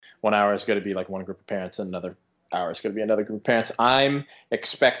1 hour is going to be like one group of parents, and another hour is going to be another group of parents. I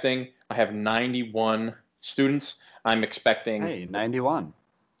have 91 students. I'm expecting. Hey, 91.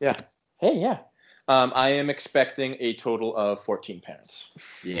 Yeah. Hey, yeah. I am expecting a total of 14 parents.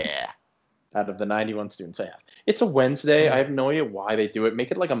 Yeah. Out of the 91 students I have. It's a Wednesday. I have no idea why they do it.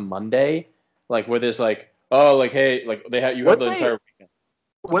 Make it like a Monday, like where there's like, oh, like, hey, like you have the entire weekend.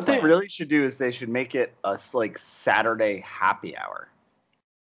 What they really should do is they should make it a like Saturday happy hour.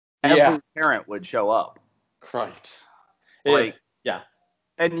 Every parent would show up. Christ. Like, yeah.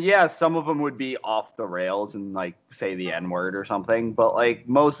 And yeah, some of them would be off the rails and like say the N-word or something, but like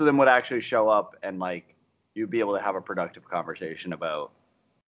most of them would actually show up and like you'd be able to have a productive conversation about.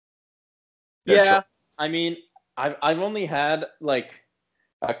 Yeah, I mean, I've only had like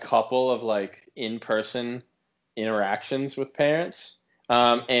a couple of like in-person interactions with parents,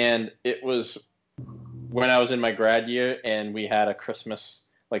 and it was when I was in my grad year, and we had a Christmas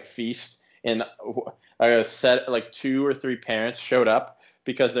like feast, and I said like 2 or 3 parents showed up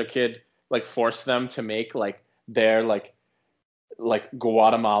because their kid like forced them to make like their like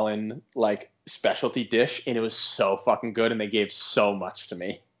Guatemalan like specialty dish, and it was so fucking good, and they gave so much to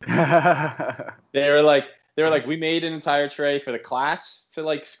me. They were like, we made an entire tray for the class to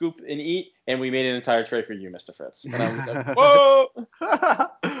like scoop and eat, and we made an entire tray for you, Mr. Fritz. And I was like, whoa,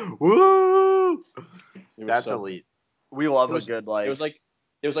 woo! That's so elite. We love a good like.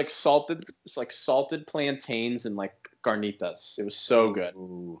 It was like salted plantains and like carnitas. It was so good.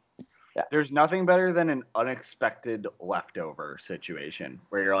 Ooh. Yeah. There's nothing better than an unexpected leftover situation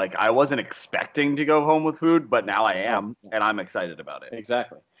where you're like, I wasn't expecting to go home with food, but now I am, and I'm excited about it.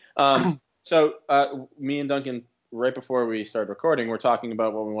 Exactly. So me and Duncan, right before we started recording, we're talking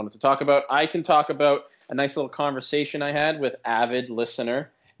about what we wanted to talk about. I can talk about a nice little conversation I had with avid listener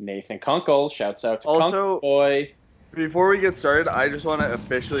Nathan Kunkel. Shouts out to Kunkel Boy. Before we get started, I just want to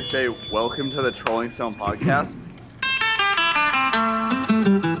officially say welcome to the Trolling Stone podcast.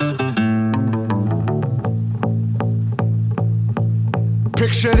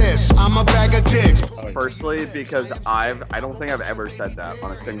 Picture this, I'm a bag of dicks. Firstly, because I don't think I've ever said that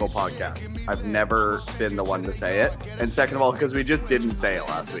on a single podcast. I've never been the one to say it. And second of all, because we just didn't say it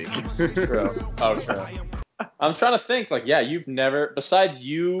last week. True. Oh, true. I'm trying to think, like, yeah, you've never, besides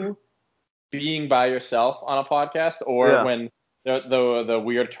you being by yourself on a podcast, or when the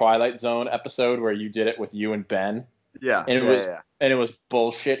weird Twilight Zone episode where you did it with you and Ben. Yeah. And it was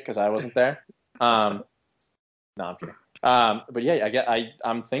bullshit because I wasn't there. No, I'm kidding. But yeah,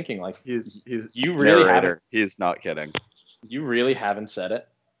 I'm thinking like he's you really haven't. He's not kidding. You really haven't said it?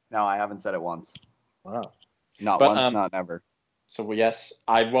 No, I haven't said it once. Wow. Not once, not never. So yes,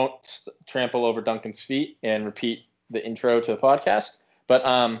 I won't trample over Duncan's feet and repeat the intro to the podcast. But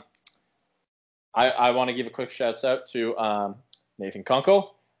I want to give a quick shout out to Nathan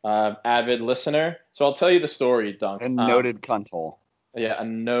Kunkel, avid listener. So I'll tell you the story, Dunk. A noted cunthole. Yeah, a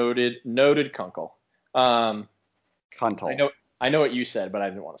noted Kunkel. Cunthole. I know what you said, but I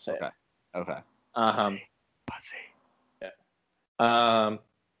didn't want to say it. Okay. Pussy. Yeah.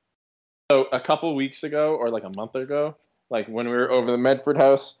 So a couple weeks ago, or like a month ago, like when we were over the Medford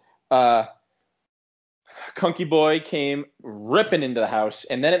house, Kunky Boy came ripping into the house,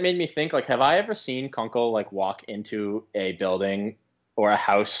 and then it made me think, like, have I ever seen Kunkel like walk into a building or a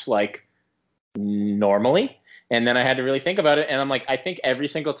house like normally? And then I had to really think about it, and I'm like, I think every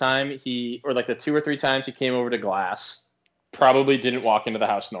single time or like the 2 or 3 times he came over to Glass, probably didn't walk into the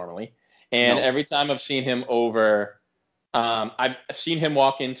house normally. And every time I've seen him over, I've seen him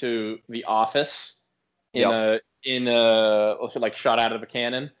walk into the office in a like shot out of a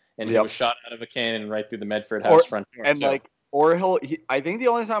cannon, and he was shot out of a cannon right through the Medford house front door. And I think the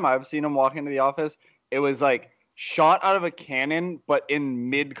only time I've seen him walk into the office, it was like shot out of a cannon, but in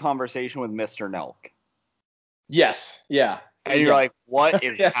mid conversation with Mr. Nelk. Yes. Yeah. And you're like, what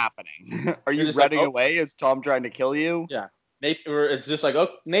is happening? Are you running away? Is Tom trying to kill you? Yeah. It's just like, oh,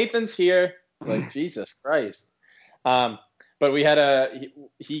 Nathan's here. Like, Jesus Christ. But we had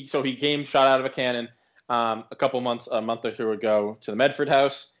he came shot out of a cannon a month or 2 ago to the Medford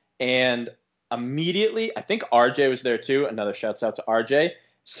house. And immediately, I think RJ was there too. Another shouts out to RJ,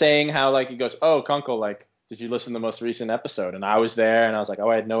 saying how like he goes, oh, Kunkel, like, did you listen to the most recent episode? And I was there, and I was like, oh,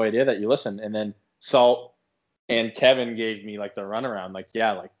 I had no idea that you listened. And then Salt and Kevin gave me like the runaround, like,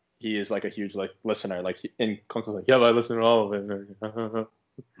 yeah, like he is like a huge like listener, like, and Kunkel's like, yeah, I listen to all of it.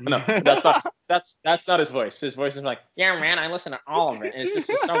 No, that's not his voice. His voice is like, yeah, man, I listen to all of it. And it's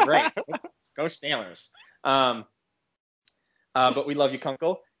just so great. Go Steelers. But we love you,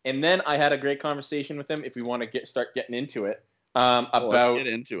 Kunkel. And then I had a great conversation with him. If we want to start getting into it, about let's get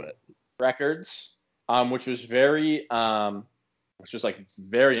into it. Records, which was very which was like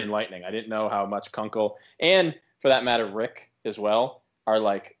very enlightening. I didn't know how much Kunkel and, for that matter, Rick as well are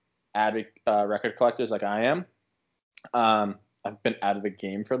like avid record collectors like I am. I've been out of the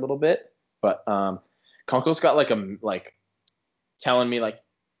game for a little bit, but Kunkel's got like telling me like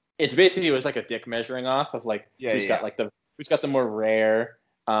it's basically it was like a dick measuring off of like who's got the more rare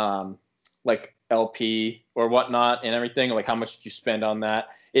like LP or whatnot and everything. Like how much did you spend on that?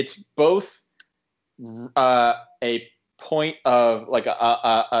 It's both a point of like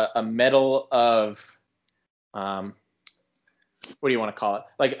a medal of what do you want to call it?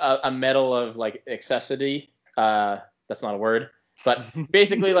 Like a medal of like accessory. That's not a word, but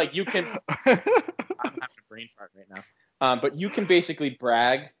basically like you can. I'm having a brain fart right now. But you can basically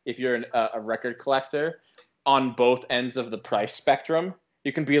brag if you're a record collector on both ends of the price spectrum.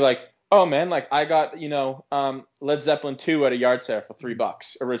 You can be like, oh man, like I got Led Zeppelin 2 at a yard sale for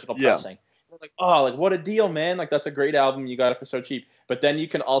 $3 original pressing. Like, oh, like what a deal, man! Like that's a great album. You got it for so cheap. But then you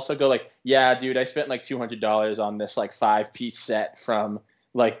can also go like, yeah, dude, I spent like $200 on this like 5-piece set from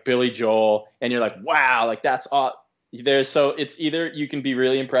like Billy Joel, and you're like, wow, like that's all. So it's either you can be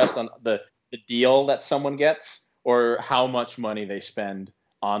really impressed on the deal that someone gets, or how much money they spend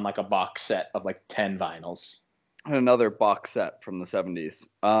on like a box set of like 10 vinyls. Another box set from the 70s.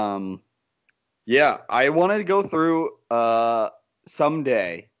 Yeah, I want to go through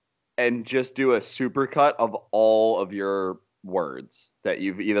someday and just do a supercut of all of your words that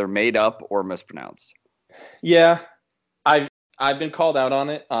you've either made up or mispronounced. Yeah, I've been called out on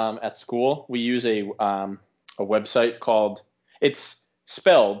it at school. We use a website called, it's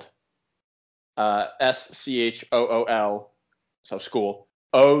spelled SCHOOL, so school,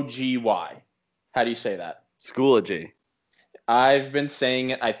 OGY. How do you say that? Schoology. I've been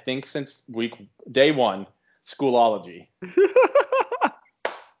saying it, I think, since day one, Schoolology.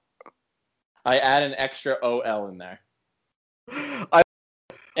 I add an extra OL in there.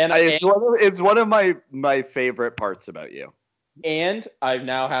 It's one of my favorite parts about you. And I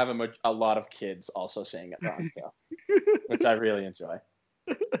now have a lot of kids also saying it wrong, so, which I really enjoy.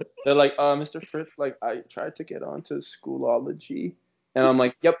 They're like, Mr. Fritz, like, I tried to get onto Schoolology. And I'm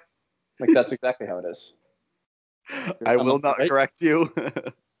like, yep. Like, that's exactly how it is. I will not correct you.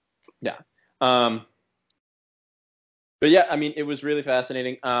 Yeah. But yeah, I mean, it was really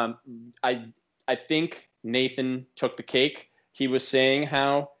fascinating. I think Nathan took the cake. He was saying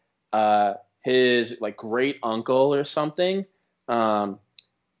how his like great uncle or something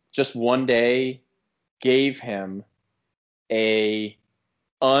just one day gave him a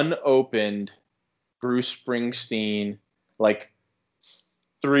unopened Bruce Springsteen like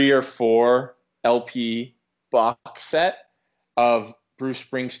 3 or 4 LP box set of Bruce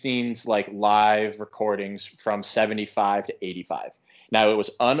Springsteen's like live recordings from 75 to 85. Now it was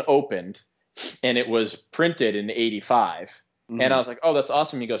unopened and it was printed in 85. Mm-hmm. And I was like, oh, that's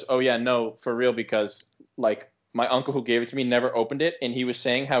awesome. He goes, oh yeah, no, for real, because like my uncle who gave it to me never opened it. And he was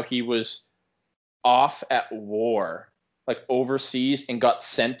saying how he was off at war, like overseas, and got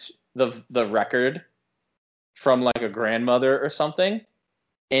sent the record from like a grandmother or something.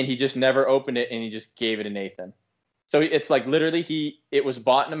 And he just never opened it, and he just gave it to Nathan. So it's like literally it was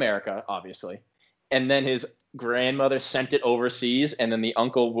bought in America, obviously, and then his grandmother sent it overseas, and then the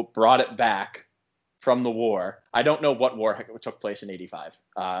uncle brought it back from the war. I don't know what war took place in 85.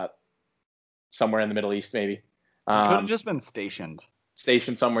 Somewhere in the Middle East, maybe. Could have just been stationed.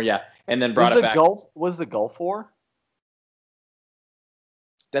 Stationed somewhere, yeah, and then brought it back. Was the Gulf War?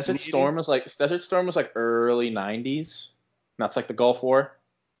 Desert Storm was like early 90s. That's like the Gulf War.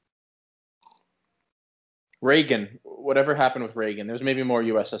 Reagan, whatever happened with Reagan, there's maybe more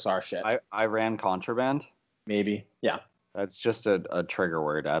USSR shit. Iran contraband? Maybe, yeah. That's just a trigger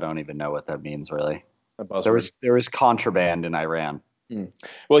word. I don't even know what that means, really. There was contraband in Iran. Mm.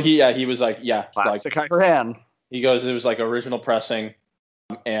 Well, he was like, yeah. Classic like, Iran. He goes, it was like original pressing,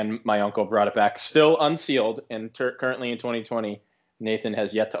 and my uncle brought it back, still unsealed, and currently in 2020, Nathan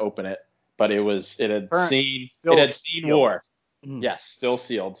has yet to open it, but it had seen war. Mm. Yes, still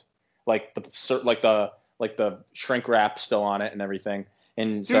sealed. Like the shrink wrap still on it and everything.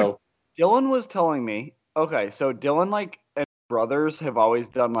 And dude, so Dylan was telling me, okay, so Dylan like and brothers have always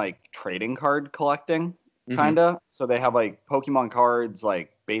done like trading card collecting, kinda. Mm-hmm. So they have like Pokemon cards,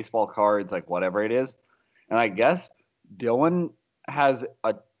 like baseball cards, like whatever it is. And I guess Dylan has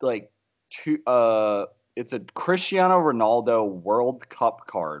it's a Cristiano Ronaldo World Cup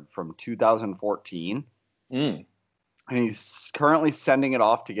card from 2014. And he's currently sending it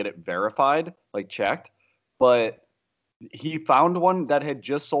off to get it verified, like checked. But he found one that had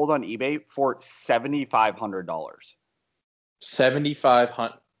just sold on eBay for $7,500.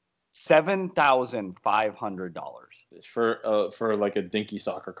 $7,500. $7,500. for like a dinky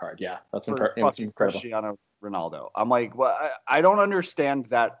soccer card. Yeah, that's incredible. Cristiano Ronaldo. I'm like, well, I don't understand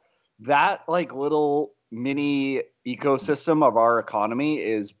that like little mini ecosystem of our economy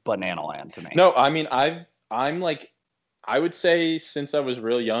is banana land to me. No, I mean I'm like, I would say since I was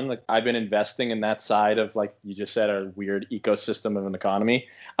real young, like I've been investing in that side of, like you just said, a weird ecosystem of an economy.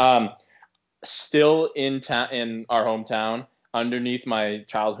 Still in our hometown, underneath my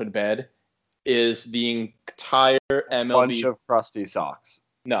childhood bed, is the entire MLB. Bunch of crusty socks.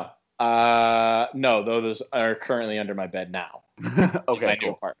 No, those are currently under my bed now. Okay, in my cool.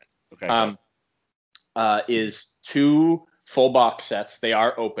 new apartment. Okay. Is 2 full box sets. They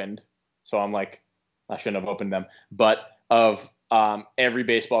are opened, so I'm like, I shouldn't have opened them, but of every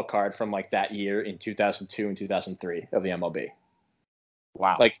baseball card from like that year in 2002 and 2003 of the MLB.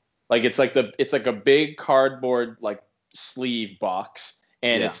 Wow. Like it's like a big cardboard like sleeve box,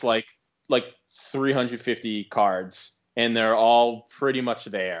 and it's like 350 cards, and they're all pretty much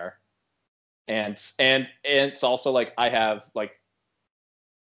there. And it's also like I have like,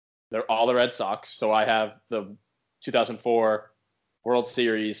 they're all the Red Sox, so I have the 2004 World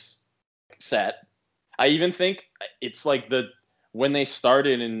Series set. I even think it's like when they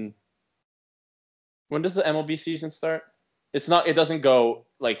started in, when does the MLB season start? It doesn't go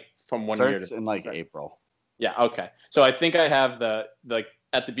like from one year to in like April. Yeah, okay. So I think I have at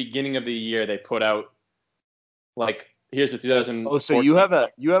the beginning of the year they put out like, here's the 2000. Oh, so you have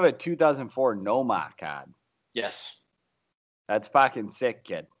a 2004 Nomad ad. Yes. That's fucking sick,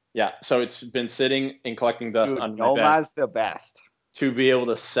 kid. Yeah, so it's been sitting and collecting dust on my bed. Nomad's the best. To be able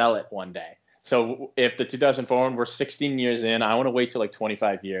to sell it one day. So if the 2004 one, we're 16 years in, I want to wait till like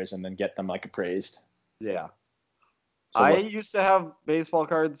 25 years and then get them like appraised. Yeah. So I used to have baseball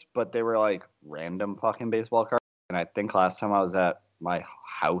cards, but they were like random fucking baseball cards. And I think last time I was at my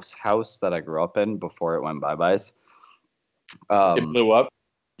house that I grew up in before it went bye-byes. It blew up?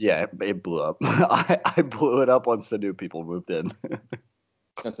 Yeah, it blew up. I blew it up once the new people moved in.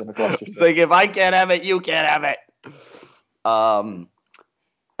 It's like, if I can't have it, you can't have it.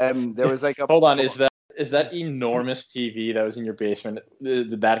 And there was like a... Hold on, is that enormous TV that was in your basement,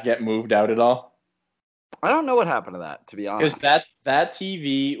 did that get moved out at all? I don't know what happened to that, to be honest. Because that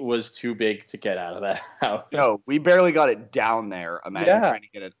TV was too big to get out of that house. No, we barely got it down there. Imagine trying to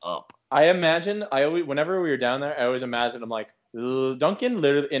get it up. Whenever we were down there, I always imagined, I'm like, Duncan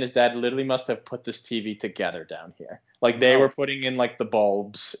and his dad literally must have put this TV together down here. Like they were putting in like the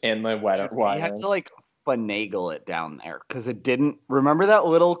bulbs and the wire. We had to like finagle it down there because it didn't. Remember that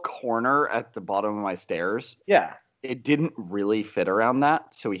little corner at the bottom of my stairs? Yeah. It didn't really fit around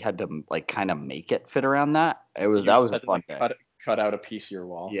that, so we had to like kind of make it fit around that. That was a fun day. Cut out a piece of your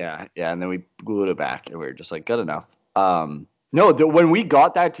wall. Yeah, and then we glued it back, and we were just like, good enough. When we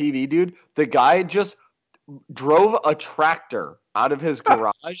got that TV, dude, the guy just drove a tractor out of his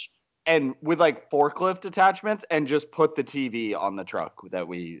garage and with like forklift attachments and just put the TV on the truck that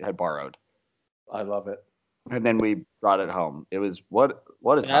we had borrowed. I love it. And then we brought it home. It was what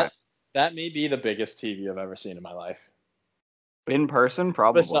a time. That may be the biggest TV I've ever seen in my life. In person,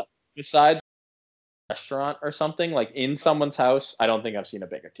 probably. Besides a restaurant or something, like in someone's house, I don't think I've seen a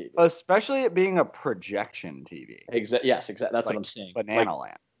bigger TV. Especially it being a projection TV. Yes, exactly. That's like what I'm saying. Banana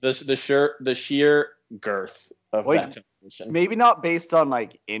Land. The sheer girth of that television. Maybe not based on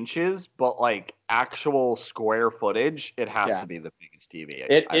like inches, but like actual square footage. It has to be the biggest TV.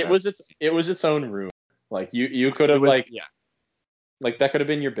 It was its own room. Like you could have like that could have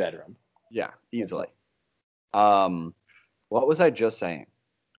been your bedroom. Yeah, easily. What was I just saying?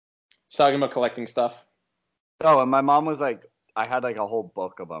 Talking about collecting stuff. Oh, and my mom was like, I had like a whole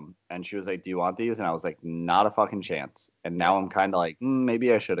book of them, and she was like, "Do you want these?" And I was like, "Not a fucking chance." And now I'm kind of like,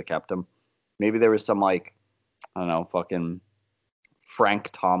 maybe I should have kept them. Maybe there was some like, I don't know, fucking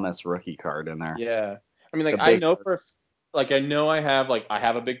Frank Thomas rookie card in there. Yeah, I mean, like I know I have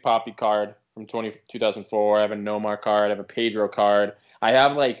a Big Papi card from 2004. I have a Nomar card. I have a Pedro card. I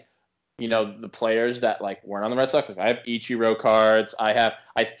have like, the players that like weren't on the Red Sox. Like I have Ichiro cards. I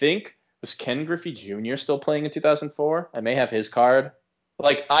think. Was Ken Griffey Jr. still playing in 2004? I may have his card.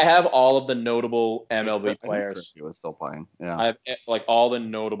 Like, I have all of the notable MLB players. He was still playing. Yeah. I have, like, all the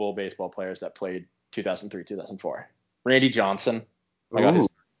notable baseball players that played 2003, 2004. Randy Johnson. I got his.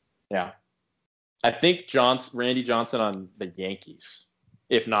 Yeah. I think Randy Johnson on the Yankees.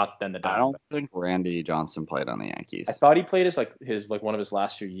 If not, then the Diamondbacks. I don't think Randy Johnson played on the Yankees. I thought he played his one of his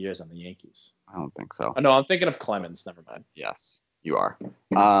last few years on the Yankees. I don't think so. Oh, no, I'm thinking of Clemens. Never mind. Yes, you are.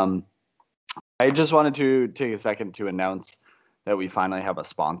 I just wanted to take a second to announce that we finally have a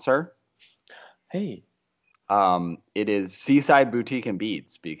sponsor. Hey. It is Seaside Boutique and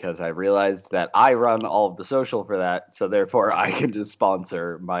Beads, because I realized that I run all of the social for that, so therefore I can just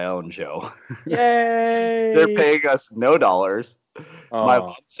sponsor my own show. Yay! They're paying us no dollars. My Oh,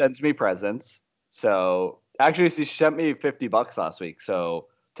 mom sends me presents. So actually, she sent me $50 last week. So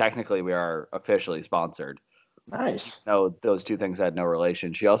technically, we are officially sponsored. nice. No, those two things had no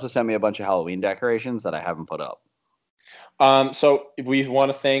relation. She also sent me a bunch of Halloween decorations that I haven't put up. So we want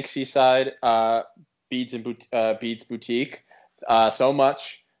to thank Seaside Beads Boutique so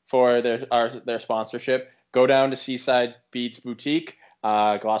much for their sponsorship. Go down to Seaside Beads Boutique,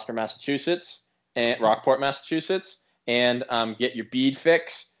 Gloucester, Massachusetts, and Rockport, Massachusetts, and get your bead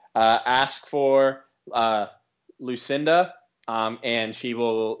fix. Ask for Lucinda, and she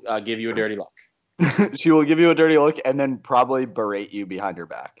will give you a dirty look. She will give you a dirty look and then probably berate you behind your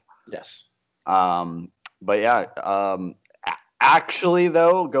back. Yes. But yeah, actually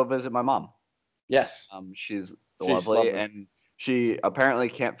though, go visit my mom. Yes. She's lovely, and she apparently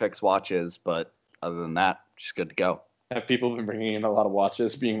can't fix watches, but other than that, she's good to go. Have people been bringing in a lot of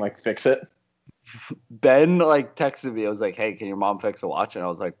watches, being like, fix it? Ben like texted me. I was like, "Hey, can your mom fix a watch?" And I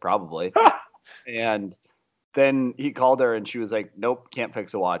was like, "Probably." And then he called her, and she was like, "Nope, can't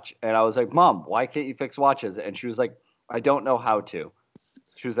fix a watch." And I was like, "Mom, why can't you fix watches?" And she was like, "I don't know how to."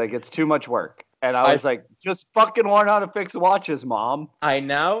 She was like, "It's too much work." And I was like, "Just fucking learn how to fix watches, Mom." I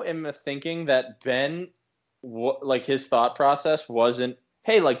now am thinking that Ben, like his thought process wasn't,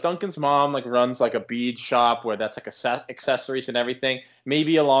 hey, like Duncan's mom like runs like a bead shop where that's like accessories and everything.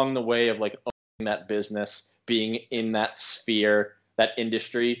 Maybe along the way of like owning that business, being in that sphere, that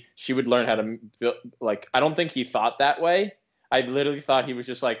industry, she would learn how to build. Like, I don't think he thought that way. I literally thought he was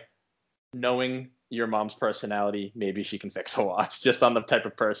just like, knowing your mom's personality, maybe she can fix a watch just on the type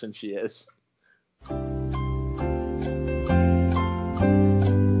of person she is.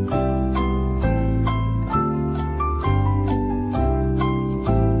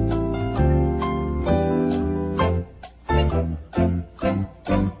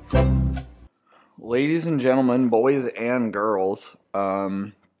 Ladies and gentlemen, boys and girls,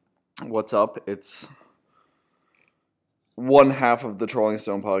 what's up? It's one half of the Trolling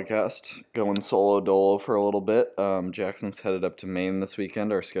Stone podcast, going solo dolo for a little bit. Jackson's headed up to Maine this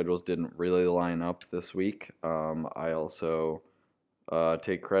weekend. Our schedules didn't really line up this week. I also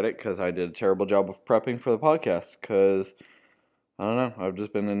take credit because I did a terrible job of prepping for the podcast because, I don't know, I've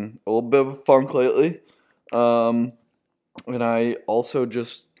just been in a little bit of a funk lately. And I also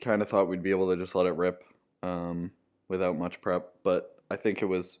just kind of thought we'd be able to just let it rip without much prep, but I think it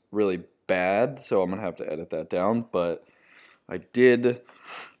was really bad, so I'm going to have to edit that down. But I did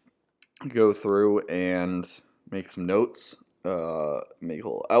go through and make some notes, make a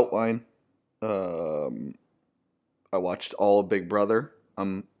little outline. I watched all of Big Brother.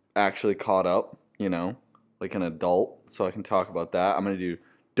 I'm actually caught up, like an adult, so I can talk about that. I'm going to do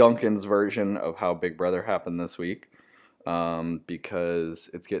Duncan's version of how Big Brother happened this week. Because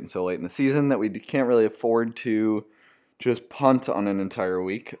it's getting so late in the season that we can't really afford to just punt on an entire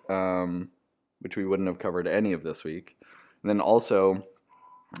week, which we wouldn't have covered any of this week. And then also,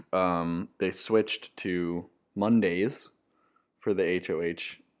 they switched to Mondays for the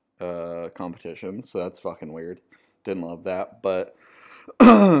HOH competition, so that's fucking weird. Didn't love that, but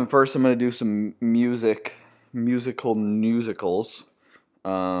first I'm going to do some musicals.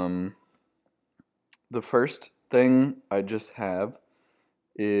 The first thing I just have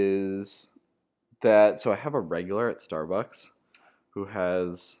is that, so I have a regular at Starbucks who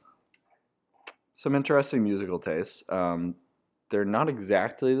has some interesting musical tastes. They're not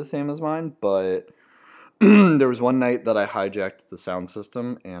exactly the same as mine, but there was one night that I hijacked the sound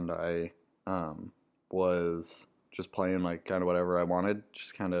system and I was just playing like kind of whatever I wanted,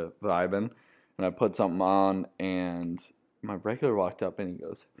 just kind of vibing, and I put something on and my regular walked up and he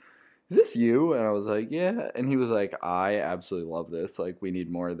goes, "Is this you?" And I was like, "Yeah." And he was like, "I absolutely love this. Like, we need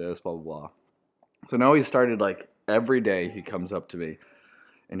more of this, blah, blah, blah." So now he started, like, every day he comes up to me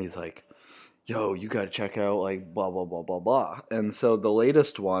and he's like, "Yo, you got to check out, like, blah, blah, blah, blah, blah." And so the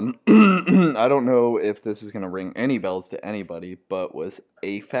latest one, I don't know if this is going to ring any bells to anybody, but was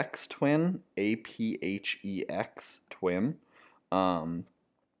Aphex Twin, Aphex Twin. And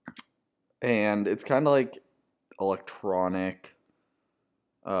it's kind of like electronic.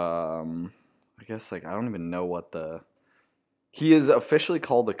 I guess, like, I don't even know what he is officially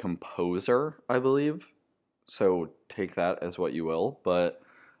called a composer, I believe, so take that as what you will. But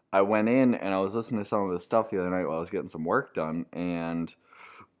I went in and I was listening to some of his stuff the other night while I was getting some work done, and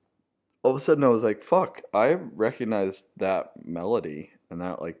all of a sudden I was like, fuck, I recognize that melody and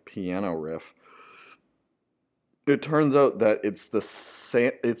that, like, piano riff. it turns out that it's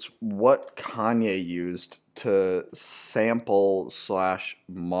it's what Kanye used to sample /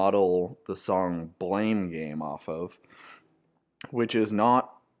 model the song Blame Game off of, which is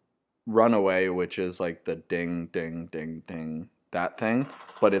not Runaway, which is like the ding, ding, ding, ding, that thing,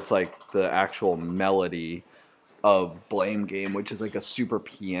 but it's like the actual melody of Blame Game, which is like a super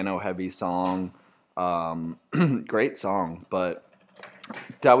piano heavy song. Great song, but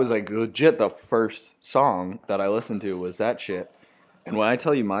that was like legit the first song that I listened to was that shit. And when I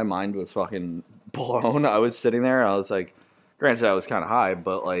tell you my mind was fucking blown, I was sitting there, I was like, granted I was kind of high,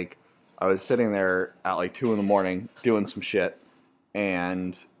 but like I was sitting there at like 2 a.m. doing some shit,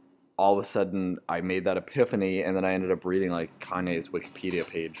 and all of a sudden I made that epiphany, and then I ended up reading like Kanye's Wikipedia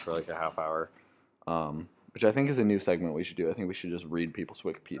page for like a half hour, which I think is a new segment we should do. I think we should just read people's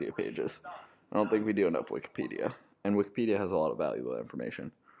Wikipedia pages. I don't think we do enough Wikipedia, and Wikipedia has a lot of valuable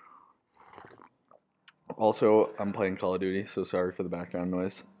information. Also, I'm playing Call of Duty, so sorry for the background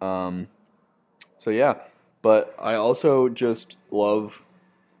noise. So yeah, but I also just love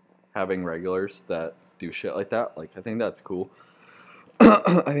having regulars that do shit like that. Like, I think that's cool.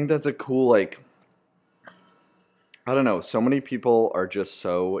 I think that's a cool, like, I don't know, so many people are just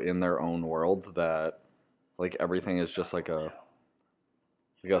so in their own world that, like, everything is just like a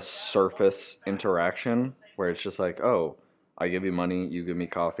surface interaction where it's just like, oh, I give you money, you give me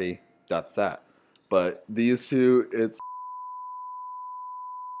coffee, that's that. But these two, it's,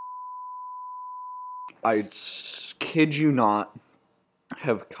 I kid you not,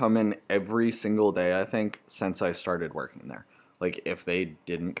 have come in every single day, I think, since I started working there. Like, if they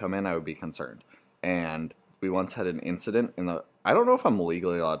didn't come in, I would be concerned. And we once had an incident in the, I don't know if I'm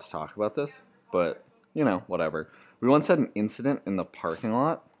legally allowed to talk about this, but, you know, whatever. We once had an incident in the parking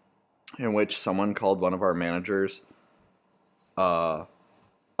lot in which someone called one of our managers, a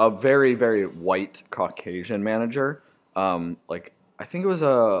very, very white Caucasian manager, like, I think it was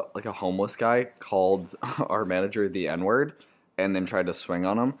a homeless guy called our manager the N-word and then tried to swing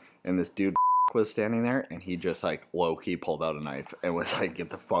on him, and this dude was standing there, and he just like low-key pulled out a knife and was like, get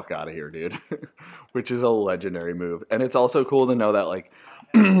the fuck out of here, dude. Which is a legendary move. And it's also cool to know that like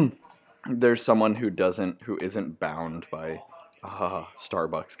there's someone who isn't bound by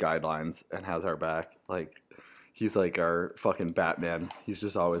Starbucks guidelines and has our back. Like, he's like our fucking Batman. He's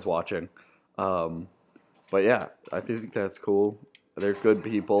just always watching. But yeah, I think that's cool. They're good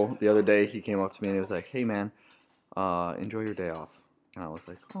people. The other day he came up to me and he was like, hey man, enjoy your day off. And I was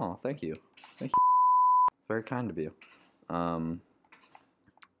like, oh, thank you. Thank you. Very kind of you.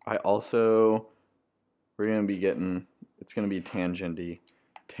 I also, we're going to be getting, it's going to be tangent-y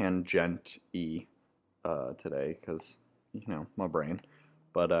today because, you know, my brain.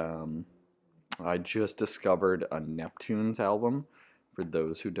 But I just discovered a Neptunes album. For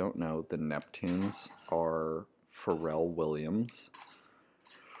those who don't know, the Neptunes are Pharrell Williams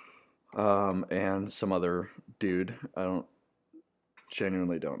and some other dude. I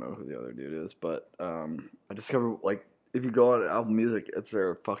genuinely don't know who the other dude is, but I discovered, like, if you go on Apple Music, it's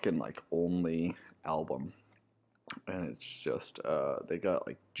their fucking like only album, and it's just they got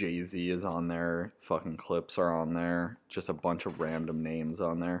like Jay-Z is on there, fucking Clips are on there, just a bunch of random names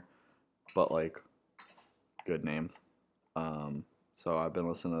on there, but like good names. So I've been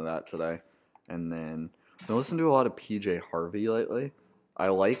listening to that today, and then I've been listening to a lot of PJ Harvey lately. I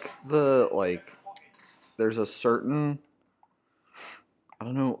like there's a certain, I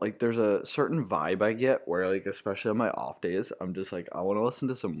don't know, like there's a certain vibe I get where like, especially on my off days, I'm just like, I want to listen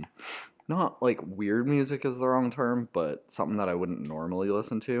to some, not like weird music is the wrong term, but something that I wouldn't normally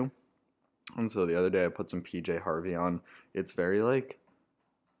listen to. And so the other day I put some PJ Harvey on. It's very like,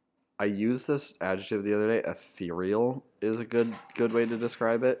 I used this adjective the other day, ethereal is a good way to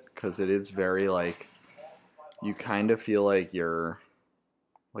describe it, because it is very like, you kind of feel like you're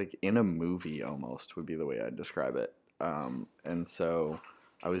like in a movie almost would be the way I'd describe it. And so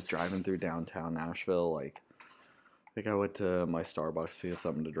I was driving through downtown Nashville, like, I think I went to my Starbucks to get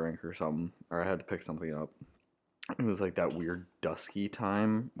something to drink or something, or I had to pick something up. It was like that weird dusky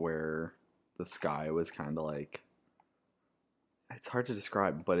time where the sky was kind of like, it's hard to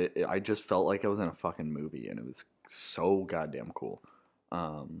describe, but I just felt like I was in a fucking movie, and it was so goddamn cool.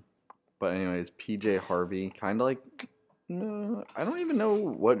 But anyways, PJ Harvey, kind of like, I don't even know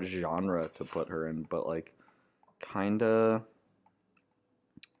what genre to put her in, but like, kind of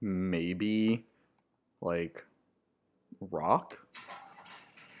maybe like rock,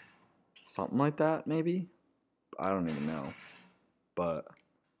 something like that, maybe. I don't even know, but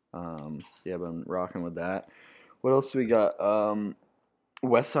yeah, I've been rocking with that. What else do we got?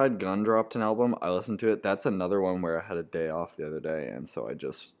 Westside Gunn dropped an album. I listened to it. That's another one where I had a day off the other day, and so I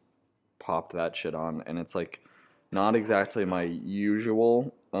just popped that shit on, and it's like not exactly my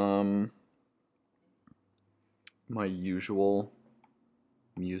usual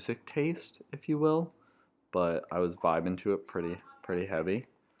music taste, if you will, but I was vibing to it pretty heavy.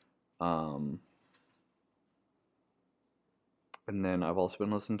 And then I've also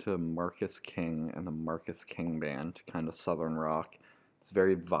been listening to Marcus King and the Marcus King Band, kind of southern rock. It's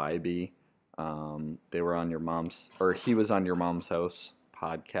very vibey. They were on he was on Your Mom's House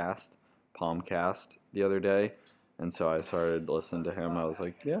podcast, Palmcast, the other day. And so I started listening to him. I was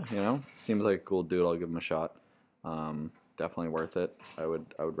like, yeah, seems like a cool dude. I'll give him a shot. Definitely worth it. I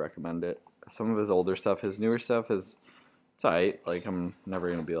would recommend it. Some of his older stuff, his newer stuff it's alright. Like, I'm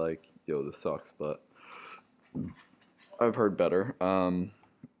never gonna be like, yo, this sucks, but I've heard better. Another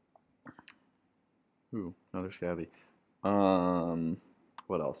Scabby.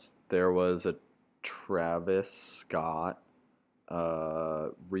 What else? There was a Travis Scott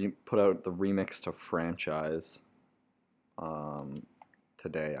put out the remix to Franchise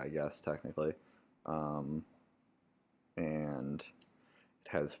today, I guess, technically. And it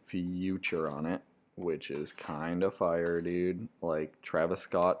has Future on it, which is kind of fire, dude. Like, Travis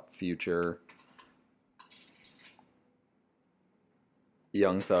Scott, Future,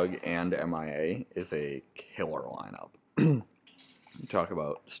 Young Thug, and MIA is a killer lineup. You talk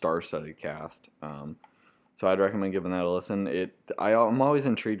about star-studded cast. So I'd recommend giving that a listen. I'm always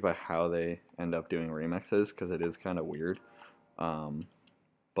intrigued by how they end up doing remixes because it is kind of weird.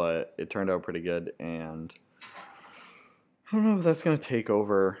 But it turned out pretty good, and I don't know if that's gonna take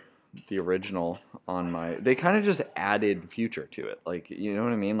over the original on my. They kind of just added Future to it, like, you know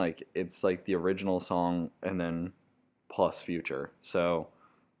what I mean? Like, it's like the original song and then plus Future. So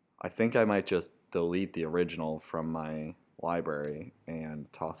I think I might just delete the original from my library and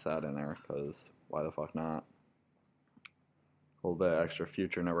toss that in there, because why the fuck not? A little bit extra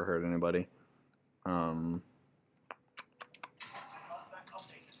Future never hurt anybody. Who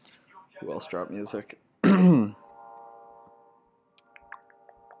else dropped music?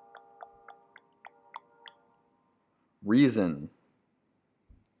 Reason.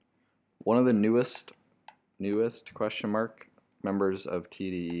 One of the newest question mark members of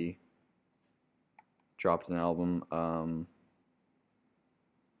TDE dropped an album.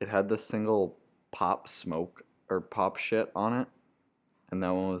 It had the single Pop Smoke or Pop Shit on it, and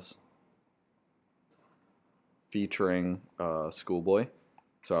that one was featuring Schoolboy.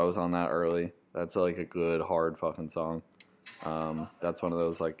 So I was on that early. That's like a good hard fucking song. That's one of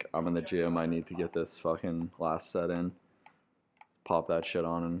those, like, I'm in the gym, I need to get this fucking last set in. Let's pop that shit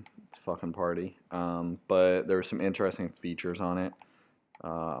on and it's fucking party. But there were some interesting features on it.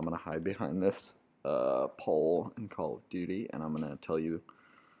 I'm gonna hide behind this poll in Call of Duty, and I'm gonna tell you: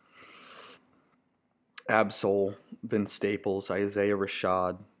 Ab-Soul, Vince Staples, Isaiah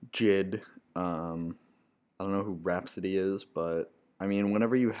Rashad, Jid. I don't know who Rhapsody is, but I mean,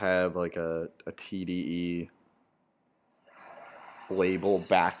 whenever you have like a TDE label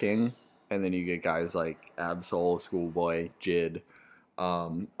backing, and then you get guys like Ab-Soul, Schoolboy, Jid,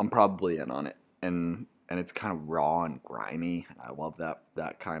 I'm probably in on it. And it's kind of raw and grimy. I love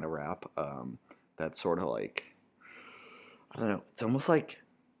that kind of rap. That's sort of like, I don't know. It's almost like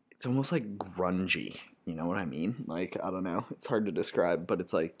grungy. You know what I mean? Like, I don't know. It's hard to describe, but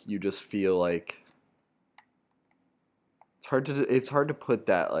it's like you just feel like it's hard to put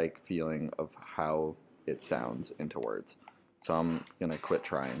that like feeling of how it sounds into words. So I'm gonna quit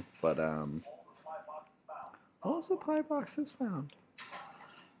trying. But all the supply boxes found.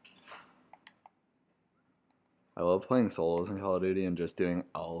 I love playing solos in Call of Duty and just doing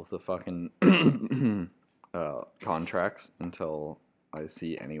all of the fucking contracts until I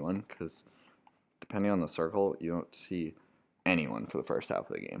see anyone, because depending on the circle, you don't see anyone for the first half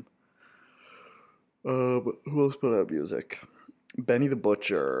of the game. But who else put out music? Benny the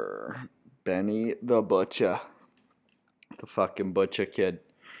Butcher. The fucking Butcher kid.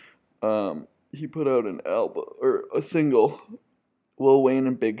 He put out an album, or a single, Lil Wayne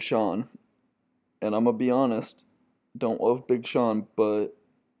and Big Sean. And I'm gonna be honest, don't love Big Sean, but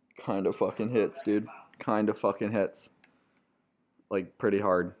kind of fucking hits, dude. Kind of fucking hits. Like, pretty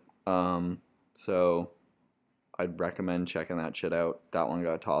hard. So I'd recommend checking that shit out. That one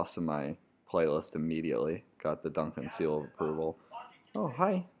got tossed in my playlist immediately. Got the Duncan seal of approval. Oh,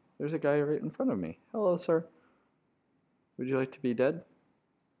 hi. There's a guy right in front of me. Hello, sir. Would you like to be dead?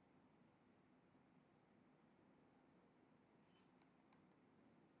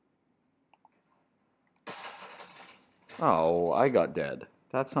 Oh, I got dead.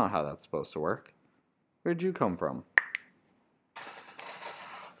 That's not how that's supposed to work. Where'd you come from?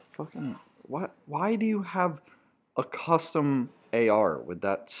 Fucking what? Why do you have a custom AR with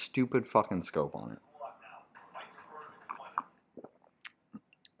that stupid fucking scope on it?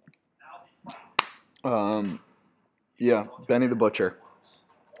 Yeah, Benny the Butcher.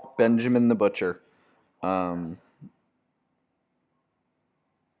 Benjamin the Butcher.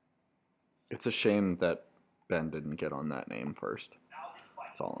 It's a shame that Ben didn't get on that name first.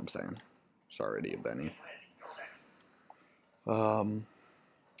 That's all I'm saying. Sorry to you, Benny.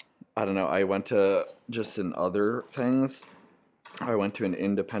 I don't know. I went to, just in other things, I went to an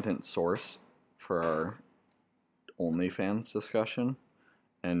independent source for our OnlyFans discussion,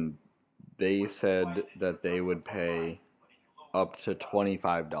 and they said that they would pay up to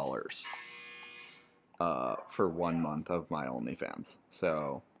 $25 for 1 month of my OnlyFans.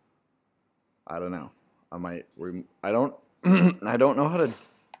 So I don't know. I don't I don't know how to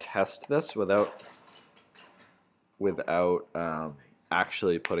test this without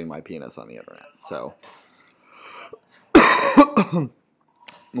actually putting my penis on the internet. So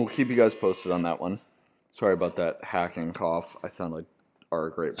we'll keep you guys posted on that one. Sorry about that hacking cough. I sound like our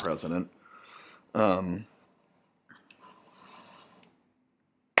great president.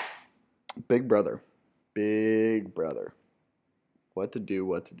 Big Brother. What to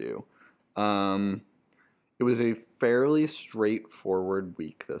do. It was a fairly straightforward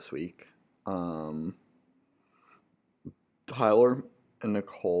week this week. Tyler and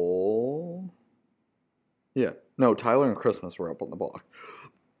Nicole. Yeah. No, Tyler and Christmas were up on the block.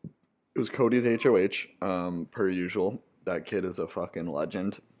 It was Cody's HOH, per usual. That kid is a fucking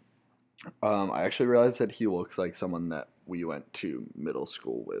legend. I actually realized that he looks like someone that we went to middle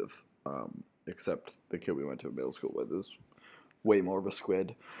school with. Except the kid we went to middle school with is way more of a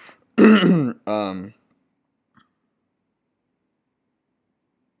squid.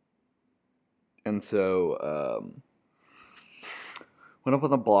 And so, went up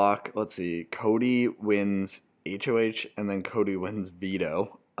on the block. Let's see. Cody wins HOH, and then Cody wins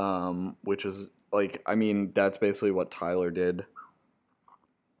veto, which is, like, I mean, that's basically what Tyler did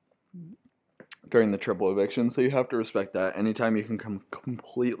during the triple eviction, so you have to respect that. Anytime you can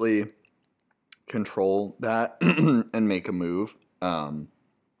completely control that and make a move,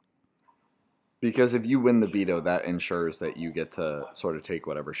 because if you win the veto, that ensures that you get to sort of take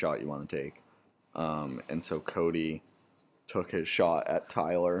whatever shot you want to take. And so Cody took his shot at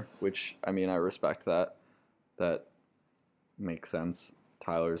Tyler, which, I mean, I respect that. That makes sense.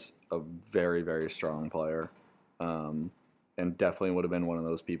 Tyler's a very, very strong player. And definitely would have been one of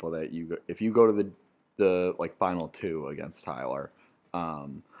those people that if you go to the like final two against Tyler,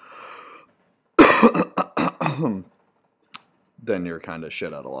 then you're kind of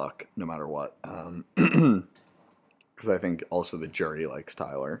shit out of luck no matter what. Because I think also the jury likes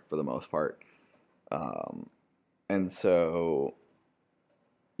Tyler for the most part. And so,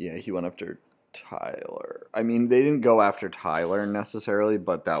 yeah, he went after Tyler. I mean, they didn't go after Tyler necessarily,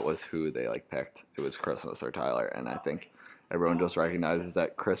 but that was who they like picked. It was Christmas or Tyler, and I think everyone just recognizes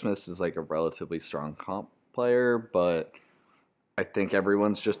that Christmas is like a relatively strong comp player, but I think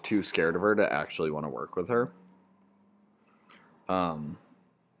everyone's just too scared of her to actually want to work with her.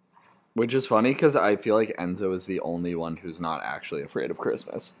 Which is funny because I feel like Enzo is the only one who's not actually afraid of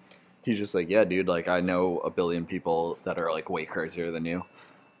Christmas. He's just like, yeah, dude, like, I know a billion people that are, like, way crazier than you.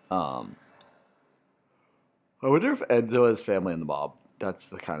 I wonder if Enzo has family in the mob. That's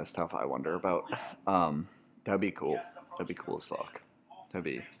the kind of stuff I wonder about. That'd be cool. That'd be cool as fuck.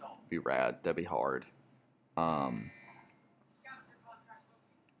 That'd be rad. That'd be hard. But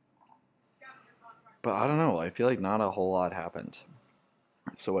I don't know. I feel like not a whole lot happened.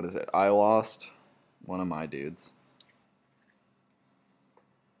 So what is it? I lost one of my dudes.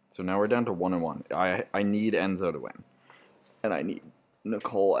 So now we're down to 1-1. I need Enzo to win. And I need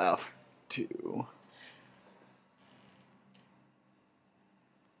Nicole F to...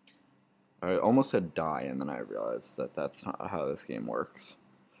 I almost said die, and then I realized that that's not how this game works.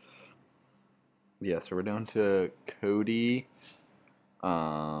 Yeah, so we're down to Cody.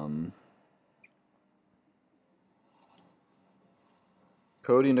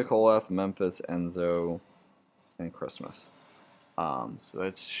 Cody, Nicole F, Memphis, Enzo, and Christmas. So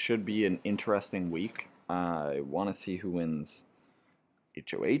that should be an interesting week. I want to see who wins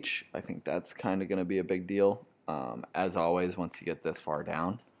HOH. I think that's kind of going to be a big deal. As always, once you get this far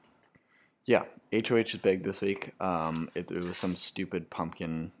down. Yeah, HOH is big this week. It was some stupid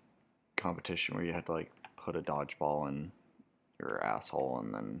pumpkin competition where you had to like put a dodgeball in your asshole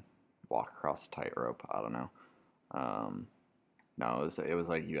and then walk across a tightrope. I don't know. No, it was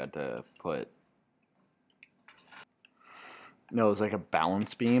like you had to put... No, it was like a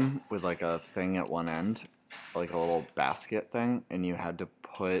balance beam with like a thing at one end, like a little basket thing, and you had to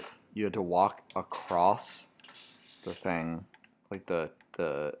walk across the thing, like the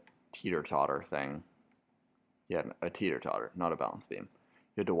teeter-totter thing. Yeah, a teeter-totter, not a balance beam.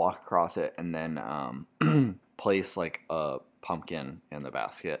 You had to walk across it and then place like a pumpkin in the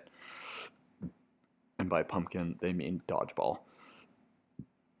basket. And by pumpkin, they mean dodgeball.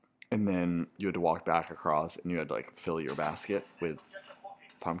 And then you had to walk back across and you had to like fill your basket with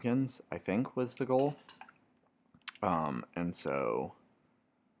pumpkins, I think was the goal. And so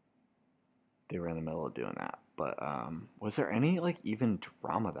they were in the middle of doing that. But was there any like even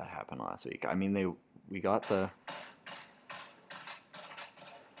drama that happened last week? I mean, we got the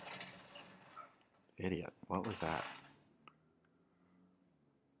idiot. What was that?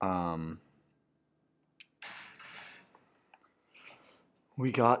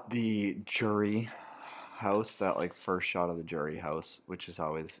 We got the jury house, that like first shot of the jury house, which is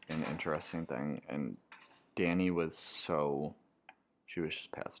always an interesting thing. And Danny was she was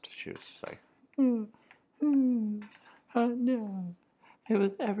just pissed. She was just like, no, it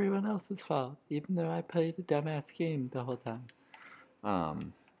was everyone else's fault, even though I played a dumbass game the whole time.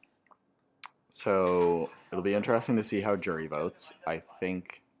 So it'll be interesting to see how jury votes. I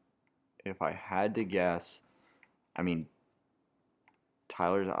think if I had to guess, I mean,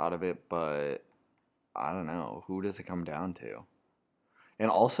 Tyler's out of it, but I don't know. Who does it come down to?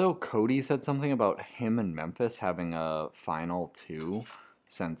 And also, Cody said something about him and Memphis having a final 2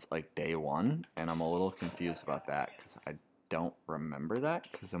 since like day 1, and I'm a little confused about that because I don't remember that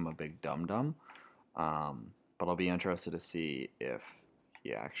because I'm a big dum-dum. But I'll be interested to see if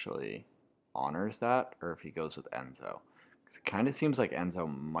he actually honors that or if he goes with Enzo. Because it kind of seems like Enzo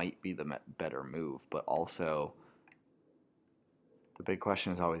might be the better move, but also the big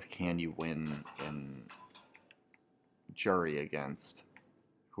question is always, can you win in jury against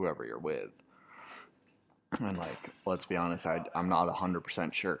whoever you're with? And like, let's be honest, I'm not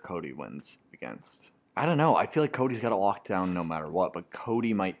 100% sure Cody wins against. I don't know. I feel like Cody's got it locked down no matter what, but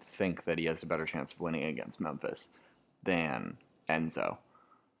Cody might think that he has a better chance of winning against Memphis than Enzo.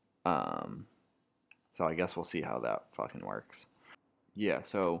 So I guess we'll see how that fucking works. Yeah,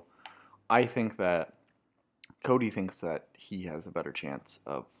 so I think that Cody thinks that he has a better chance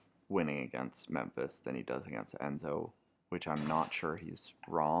of winning against Memphis than he does against Enzo, which I'm not sure he's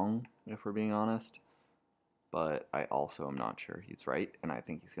wrong, if we're being honest. But I also am not sure he's right, and I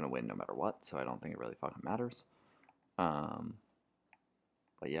think he's going to win no matter what, so I don't think it really fucking matters. But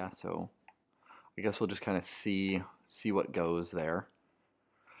yeah, so I guess we'll just kind of see what goes there.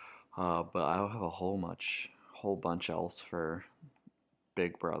 But I don't have a whole bunch else for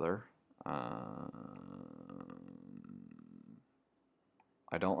Big Brother.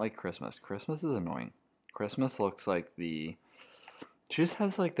 I don't like Christmas. Christmas is annoying. Christmas looks like she just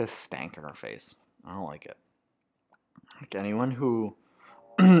has like this stank in her face. I don't like it. Like anyone who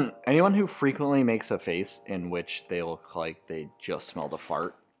frequently makes a face in which they look like they just smelled a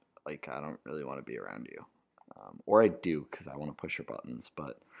fart, like I don't really want to be around you. Or I do because I want to push your buttons,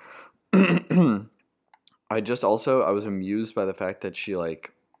 but I was amused by the fact that she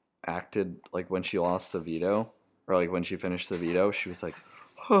like acted like when she lost the veto, or like when she finished the veto, she was like,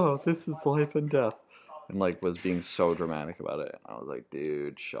 oh, this is life and death, and like was being so dramatic about it. I was like,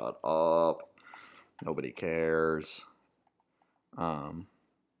 dude, shut up. Nobody cares. Now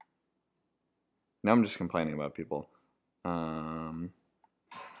I'm just complaining about people. But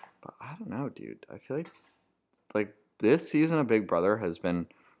I don't know, dude. I feel like this season of Big Brother has been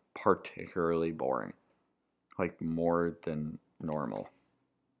particularly boring. Like more than normal.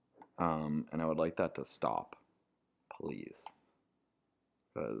 And I would like that to stop. Please.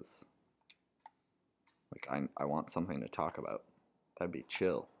 Because like I want something to talk about. That'd be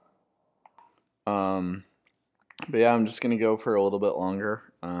chill. But yeah, I'm just gonna go for a little bit longer.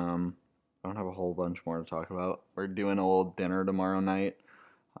 I don't have a whole bunch more to talk about. We're doing a little dinner tomorrow night.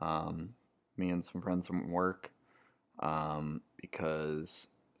 Me and some friends from work. Because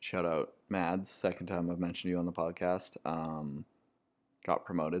shout out Mads, second time I've mentioned you on the podcast. Got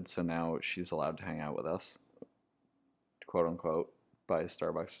promoted, so now she's allowed to hang out with us, quote unquote, by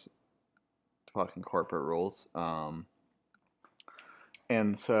Starbucks fucking corporate rules.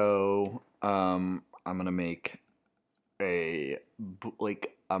 And so I'm gonna make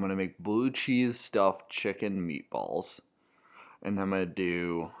blue cheese stuffed chicken meatballs, and I'm gonna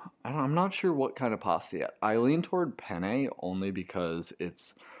do I'm not sure what kind of pasta yet. I lean toward penne only because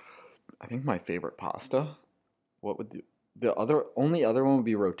it's I think my favorite pasta. What would the only other one would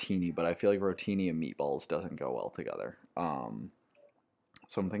be rotini, but I feel like rotini and meatballs doesn't go well together.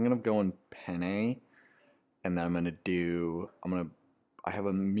 So I'm thinking of going penne, and then I have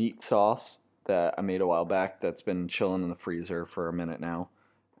a meat sauce that I made a while back that's been chilling in the freezer for a minute now.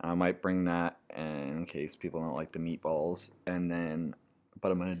 I might bring that in case people don't like the meatballs, and then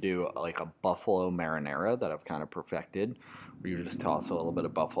but I'm going to do like a buffalo marinara that I've kind of perfected, where you just toss a little bit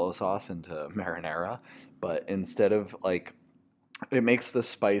of buffalo sauce into marinara, but instead of like, it makes the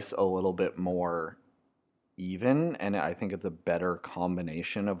spice a little bit more even, and I think it's a better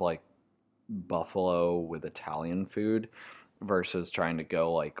combination of like buffalo with Italian food versus trying to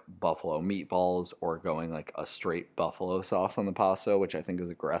go like buffalo meatballs or going like a straight buffalo sauce on the pasta, which I think is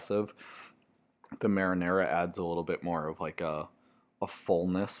aggressive. The marinara adds a little bit more of like a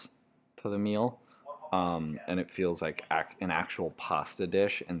fullness to the meal, and it feels like an actual pasta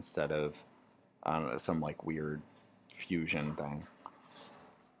dish instead of, I don't know, some like weird fusion thing.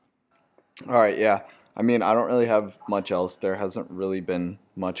 All right, yeah. I mean, I don't really have much else. There hasn't really been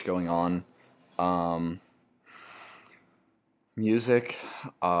much going on. Music,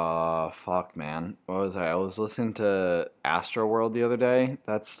 fuck, man. What was I? I was listening to Astroworld the other day.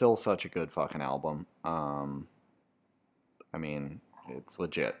 That's still such a good fucking album. I mean, it's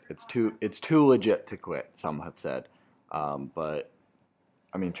legit. It's too legit to quit, some have said. But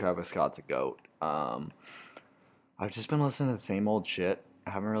I mean, Travis Scott's a goat. I've just been listening to the same old shit. I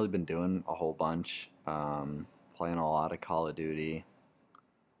haven't really been doing a whole bunch. Playing a lot of Call of Duty.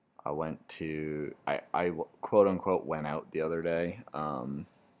 I quote unquote went out the other day.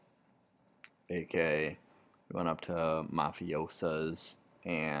 AKA, we went up to Mafiosa's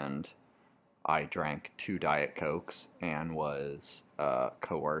and I drank 2 Diet Cokes and was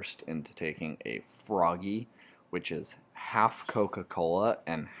coerced into taking a Froggy, which is half Coca-Cola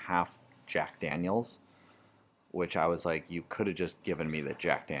and half Jack Daniels, which I was like, you could have just given me the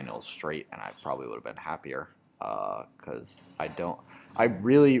Jack Daniels straight and I probably would have been happier, because I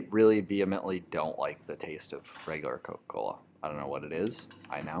really, really vehemently don't like the taste of regular Coca-Cola. I don't know what it is.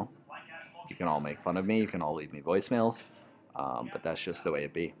 I know. You can all make fun of me. You can all leave me voicemails. But that's just the way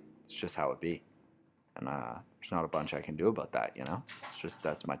it be. It's just how it be. And there's not a bunch I can do about that, you know? It's just,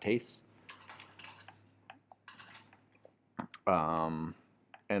 that's my taste. And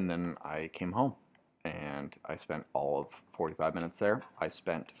then I came home. And I spent all of 45 minutes there. I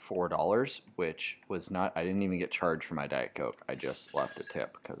spent $4, which was not, I didn't even get charged for my Diet Coke. I just left a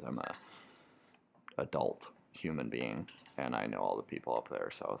tip because I'm a adult human being and I know all the people up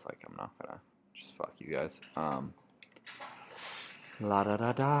there, so I was like, I'm not gonna just fuck you guys. La da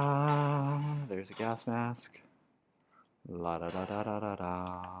da da, there's a gas mask. La da da da da da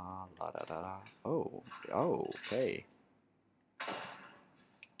da, la da da da. Oh, okay.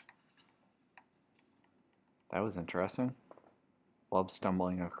 That was interesting. Love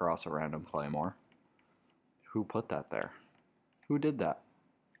stumbling across a random claymore. Who put that there? Who did that?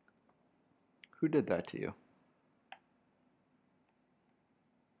 Who did that to you?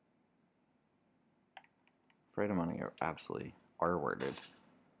 Afraid I'm gonna get absolutely R-worded.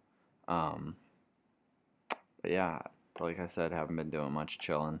 But yeah, like I said, haven't been doing much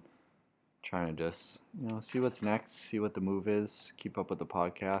chilling. Trying to just, see what's next, see what the move is, keep up with the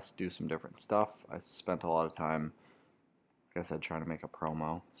podcast, do some different stuff. I spent a lot of time, like I said, trying to make a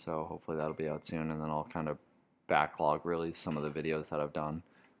promo, so hopefully that'll be out soon, and then I'll kind of backlog release some of the videos that I've done,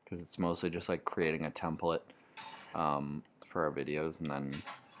 because it's mostly just like creating a template for our videos, and then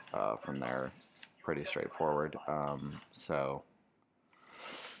from there, pretty straightforward. So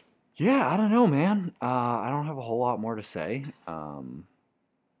yeah, I don't know, man. I don't have a whole lot more to say.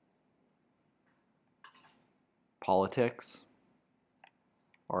 Politics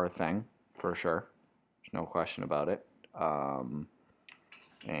are a thing, for sure. There's no question about it.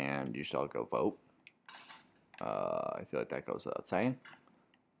 And you should all go vote. I feel like that goes without saying.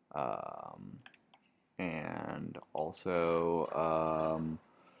 And also,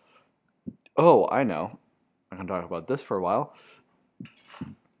 oh, I know. I can talk about this for a while.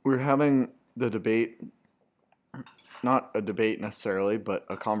 We're having the debate, not a debate necessarily, but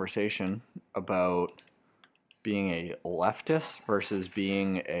a conversation about being a leftist versus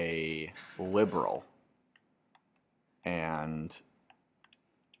being a liberal. And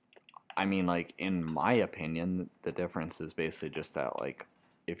I mean, like, in my opinion, the difference is basically just that, like,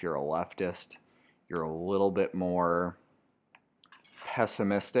 if you're a leftist, you're a little bit more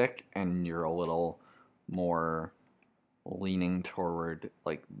pessimistic and you're a little more leaning toward,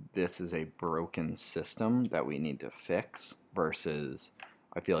 like, this is a broken system that we need to fix, versus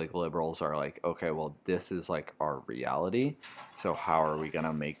I feel like liberals are like, okay, well, this is like our reality, so how are we going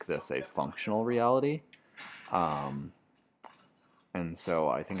to make this a functional reality? And so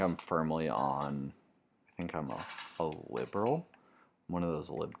I think I'm firmly on, I think I'm a liberal, one of those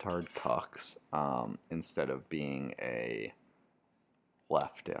libtard cucks, instead of being a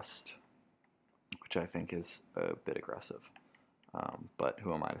leftist, which I think is a bit aggressive. But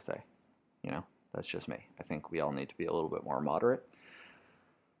who am I to say? That's just me. I think we all need to be a little bit more moderate.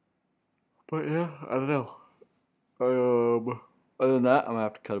 But yeah, I don't know. Other than that, I'm gonna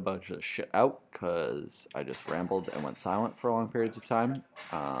have to cut a bunch of shit out because I just rambled and went silent for long periods of time.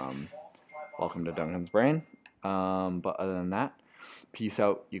 Welcome to Duncan's Brain. But other than that, peace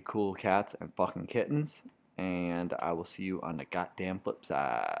out, you cool cats and fucking kittens, and I will see you on the goddamn flip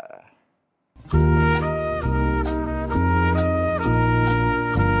side.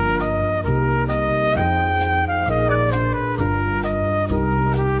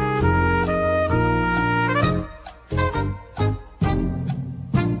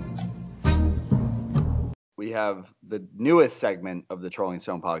 We have the newest segment of the Trolling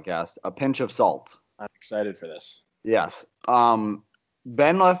Stone podcast, A Pinch of Salt. I'm excited for this. Yes.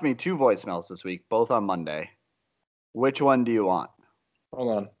 Ben left me 2 voicemails this week, both on Monday. Which one do you want?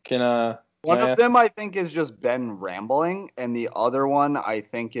 Hold on. Can one of them I think is just Ben rambling, and the other one I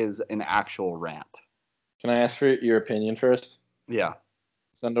think is an actual rant. Can I ask for your opinion first? Yeah.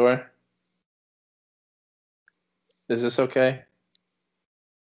 Sundor? Is this okay?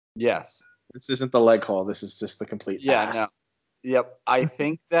 Yes. This isn't the leg call. This is just the complete. Yeah, no. Yep. I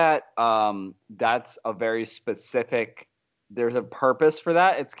think that that's a very specific, there's a purpose for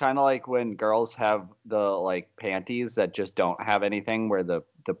that. It's kind of like when girls have the like panties that just don't have anything where the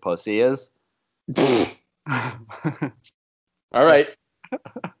pussy is. All right.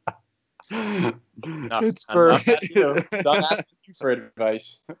 It's for Don't ask you for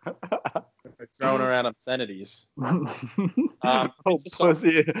advice. Throwing around obscenities.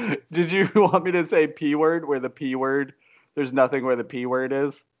 Pussy. Did you want me to say P word where the P word? There's nothing where the P word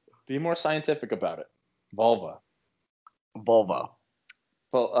is. Be more scientific about it. Vulva. Labia.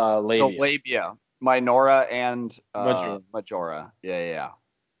 Labia. So labia. Minora and majora. Yeah.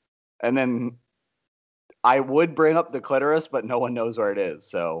 And then I would bring up the clitoris, but no one knows where it is.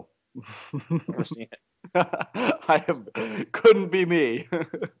 So Never seen it. Couldn't be me.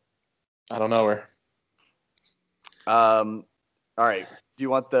 I don't know her. All right. Do you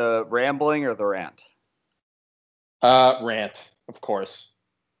want the rambling or the rant? Rant, of course.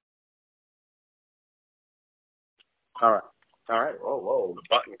 All right. Whoa. The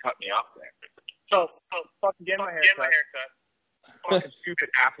button cut me off there. So fucking get my haircut. Fucking stupid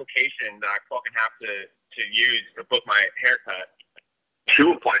application that I fucking have to use to book my haircut.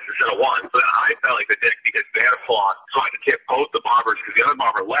 2 appointments instead of 1, but I felt like the dick because they had a flaw, so I had to tip both the barbers because the other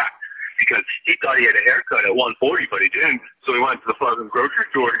barber left because he thought he had a haircut at 1:40, but he didn't. So he went to the fucking grocery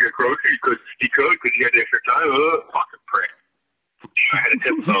store to get groceries because he had the extra time. Fucking prick. I had to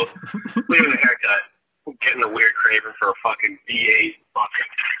tip both. Leaving the haircut, getting a weird craving for a fucking V8 fucking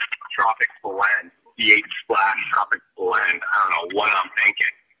Tropic Blend, V8 Splash Tropic Blend. I don't know what I'm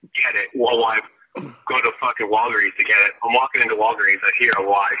thinking. Get it. Well, I go to fucking Walgreens to get it. I'm walking into Walgreens. I hear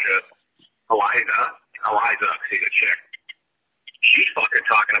Eliza, see the chick. She's fucking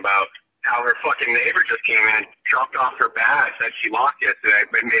talking about how her fucking neighbor just came in and dropped off her badge that she lost yesterday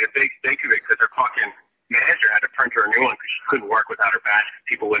and made a big stink of it because her fucking manager had to print her a new one because she couldn't work without her badge because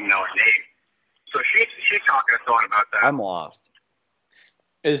people wouldn't know her name. So she's talking to someone about that. I'm lost.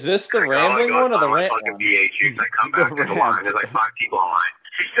 Is this the rambling one or the rant one? VH, I come back to the line. There's like 5 people online.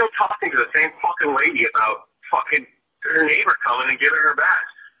 She's still talking to the same fucking lady about fucking her neighbor coming and giving her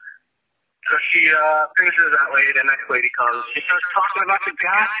badge. So she finishes that lady, the next lady comes. She starts talking about the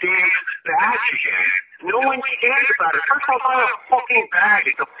goddamn badge again. No one cares about it. First of all, it's not a fucking badge.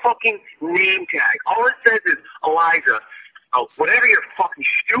 It's a fucking name tag. All it says is Eliza, whatever your fucking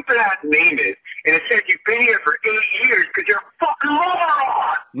stupid ass name is, and it says you've been here for 8 years because you're a fucking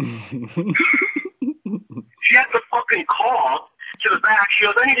moron. She has to fucking call to the back. She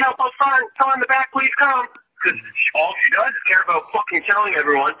goes, I need help up front. Tell her in the back, please come. Because all she does is care about fucking telling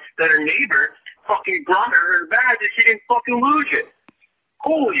everyone that her neighbor fucking brought her badge and she didn't fucking lose it.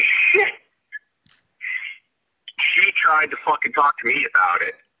 Holy shit. She tried to fucking talk to me about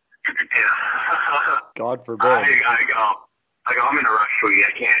it. God forbid. I go, I'm in a rush, sweetie.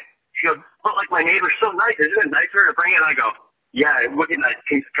 I can't. She goes, but like my neighbor's so nice. Isn't it nice for her to bring it? And I go, yeah, it would be nice.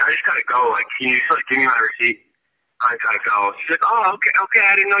 I just gotta go. Like, can you just like give me my receipt? I gotta go. She's like, oh, okay.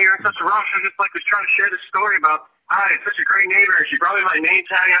 I didn't know you were in such a rush. I just like was trying to share this story about, it's such a great neighbor. And she brought me my name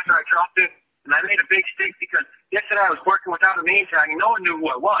tag after I dropped it. And I made a big stink because yesterday I was working without a name tag and no one knew who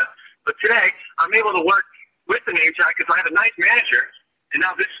I was. But today I'm able to work with the name tag because I have a nice manager. And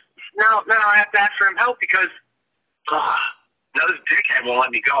now I have to ask for him help because now this dickhead won't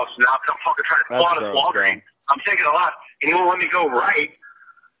let me go. So now I'm fucking trying to fly to Walgreens. I'm taking a lot and he won't let me go right.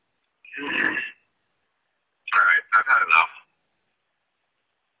 All right, I've had enough.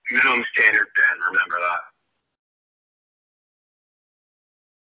 Minimum standard, Ben. Remember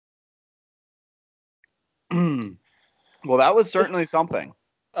that. Well, that was certainly something.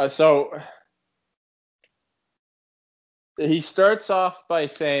 So he starts off by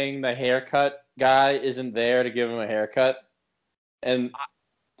saying the haircut guy isn't there to give him a haircut. And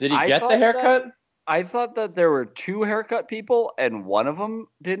did he get the haircut? I thought that there were 2 haircut people and one of them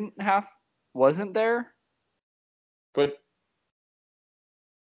wasn't there. But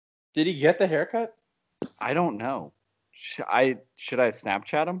did he get the haircut? I don't know. Should I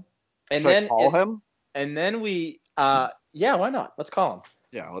Snapchat him? And Should then I call him? And then we yeah, why not? Let's call him.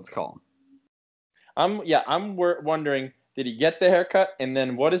 Yeah, let's call him. I'm wondering, did he get the haircut? And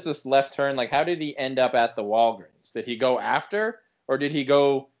then what is this left turn? Like, how did he end up at the Walgreens? Did he go after, or did he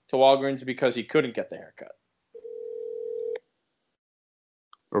go to Walgreens because he couldn't get the haircut?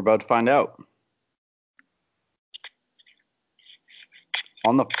 We're about to find out.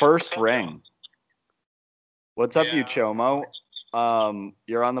 On the first ring. What's up, you Chomo?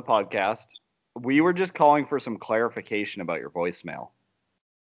 You're on the podcast. We were just calling for some clarification about your voicemail.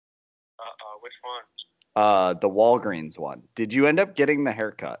 Which one? The Walgreens one. Did you end up getting the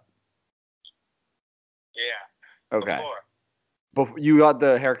haircut? Yeah. Okay. You got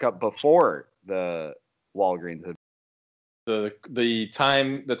the haircut before the Walgreens. The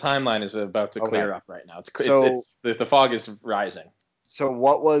timeline is about to clear up right now. It's the fog is rising. So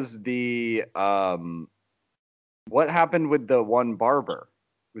what was the what happened with the one barber?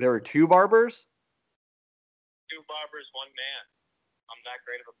 There were 2 barbers? 2 barbers, 1 man. I'm that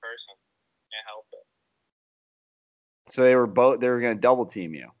great of a person. Can't help it. So they were going to double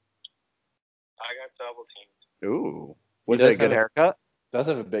team you. I got double teamed. Ooh. Was it a good haircut? Does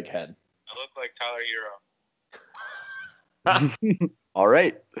have a big head. I look like Tyler Hero. All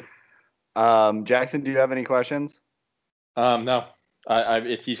right. Jackson, do you have any questions? No.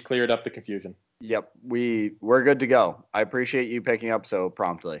 He's cleared up the confusion. Yep, we're good to go. I appreciate you picking up so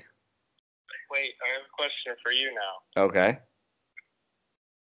promptly. Wait, I have a question for you now. Okay.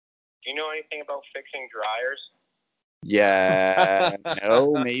 Do you know anything about fixing dryers? Yeah,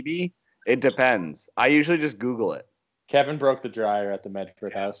 no, maybe. It depends. I usually just Google it. Kevin broke the dryer at the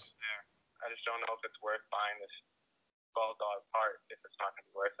Medford house. Yeah. I just don't know if it's worth buying this $12 part if it's not going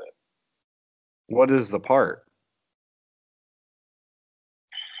to be worth it. What is the part?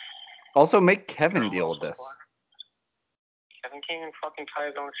 Also, make Kevin deal with this. Kevin can't even fucking tie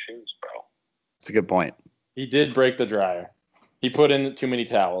his own shoes, bro. That's a good point. He did break the dryer. He put in too many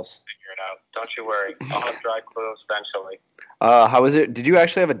towels. Figure it out. Don't you worry. I'll have dry clothes eventually. How was it? Did you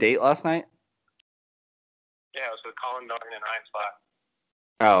actually have a date last night? Yeah, it was with Colin Norton and Ryan Flat.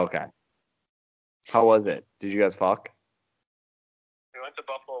 Oh, okay. How was it? Did you guys fuck? We went to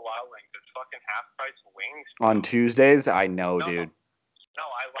Buffalo Wild Wings. It's fucking half-price wings. On Tuesdays? I know, dude. No,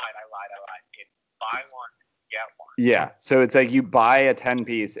 I lied. It's buy one, get one. Yeah, so it's like you buy a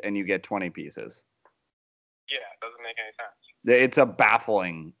 10-piece and you get 20 pieces. Yeah, it doesn't make any sense. It's a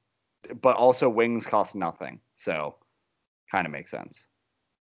baffling, but also wings cost nothing, so kind of makes sense.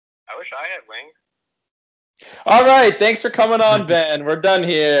 I wish I had wings. All right, thanks for coming on, Ben. We're done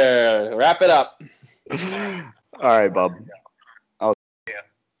here. Wrap it up. All right, bub.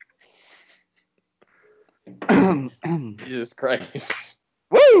 Jesus Christ.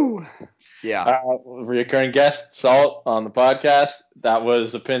 Woo! Yeah. Reoccurring guest, Salt, on the podcast. That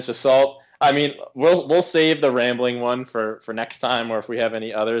was a pinch of salt. I mean, we'll save the rambling one for next time, or if we have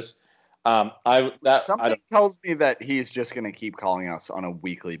any others. Something tells me that he's just going to keep calling us on a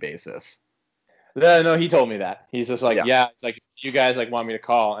weekly basis. No, he told me that. He's just like, yeah, it's like, you guys like want me to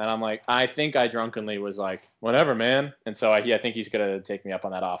call, and I'm like, I think I drunkenly was like, whatever, man. And so I think he's gonna take me up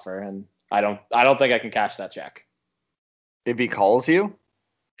on that offer, and I don't think I can cash that check. If he calls you?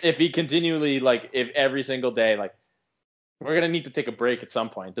 If he continually, like, if every single day, like, we're going to need to take a break at some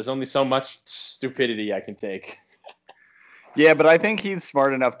point. There's only so much stupidity I can take. Yeah, but I think he's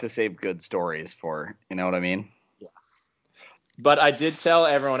smart enough to save good stories for, you know what I mean? Yeah. But I did tell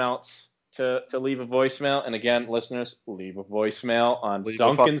everyone else to leave a voicemail. And again, listeners, leave a voicemail on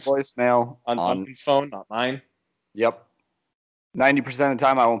Duncan's voicemail on Duncan's phone, not mine. Yep. 90% of the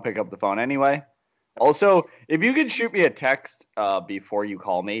time, I won't pick up the phone anyway. Also, if you could shoot me a text before you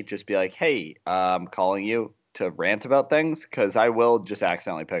call me, just be like, hey, I'm calling you to rant about things, because I will just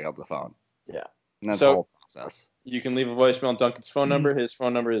accidentally pick up the phone. Yeah. And that's the whole process. You can leave a voicemail on Duncan's phone number. His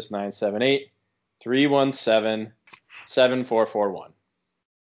phone number is 978-317-7441.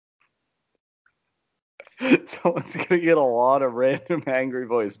 Someone's going to get a lot of random angry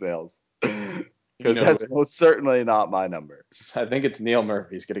voicemails. Because that's most certainly not my number. I think it's Neil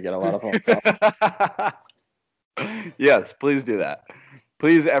Murphy's going to get a lot of phone calls. Yes, please do that.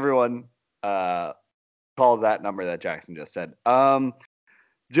 Please, everyone, call that number that Jackson just said. I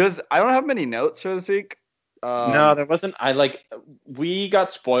don't have many notes for this week. No, there wasn't. We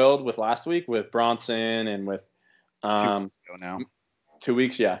got spoiled with last week with Bronson and with 2 weeks ago now. 2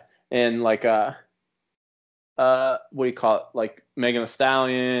 weeks, yeah. And like what do you call it? Like Megan Thee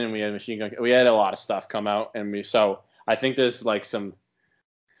Stallion, and we had Machine Gun. We had a lot of stuff come out, and so I think there's like some.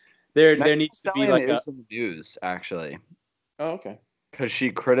 There needs to be like is in the news actually. Oh, okay. Because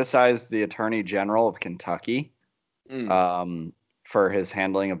she criticized the Attorney General of Kentucky for his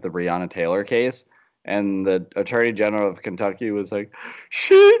handling of the Breonna Taylor case. And the Attorney General of Kentucky was like,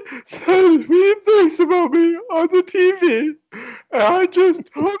 she said mean things about me on the TV. And I just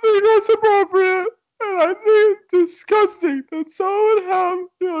don't think that's appropriate. And I think it's disgusting that someone would have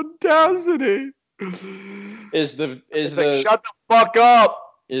the audacity. Shut the fuck up.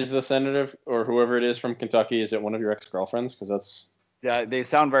 Is the senator or whoever it is from Kentucky, is it one of your ex-girlfriends? Because that's... Yeah, they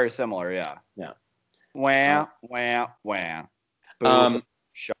sound very similar, yeah. Yeah. Wah, wah, wah.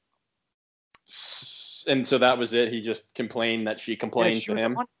 And so that was it? He just complained that she complained to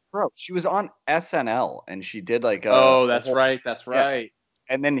him? She was on SNL, and she did like a... Oh, that's right. Yeah.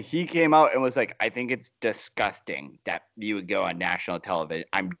 And then he came out and was like, I think it's disgusting that you would go on national television.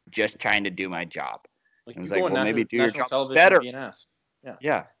 I'm just trying to do my job. Like, I was like, well, maybe do your job better. Being asked.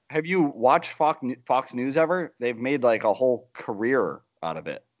 Yeah. Have you watched Fox News ever? They've made like a whole career out of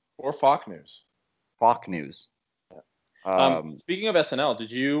it. Or Fox News. Fox News. Speaking of SNL,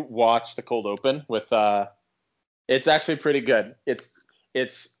 did you watch the cold open with? It's actually pretty good.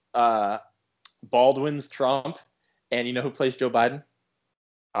 It's Baldwin's Trump, and you know who plays Joe Biden?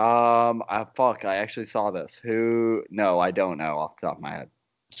 I actually saw this. Who? No, I don't know off the top of my head.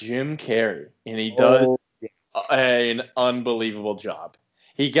 Jim Carrey, and he does an unbelievable job.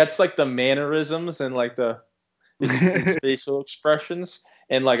 He gets like the mannerisms and like his facial expressions,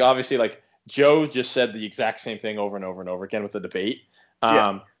 and like obviously like Joe just said the exact same thing over and over and over again with the debate.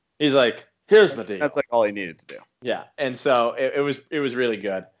 He's like, here's the deal. That's like all he needed to do. Yeah, and so it was really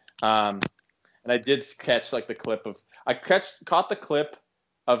good. And I did catch like the clip of caught the clip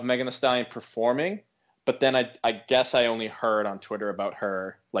of Megan Thee Stallion performing, but then I guess I only heard on Twitter about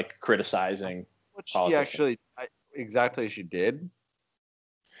her like criticizing. Which she actually exactly she did.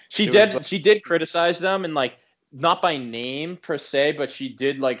 She did criticize them, and like not by name per se, but she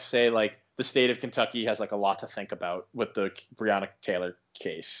did like say like the state of Kentucky has like a lot to think about with the Breonna Taylor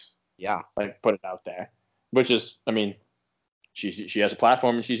case. Yeah, like put it out there, which is, I mean, she has a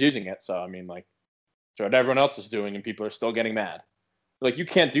platform and she's using it. So I mean, like, so what everyone else is doing, and people are still getting mad. Like, you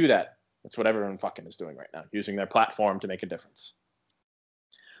can't do that. That's what everyone fucking is doing right now, using their platform to make a difference.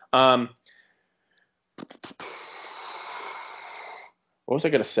 What was I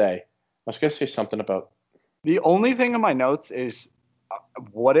going to say? I was going to say something about... The only thing in my notes is,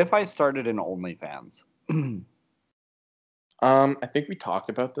 what if I started an OnlyFans? I think we talked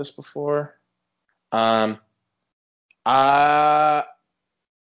about this before. Can I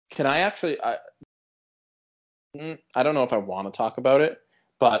actually... I don't know if I want to talk about it,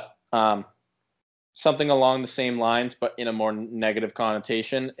 but something along the same lines, but in a more negative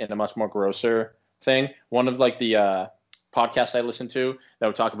connotation, in a much more grosser thing. One of like the podcasts I listened to that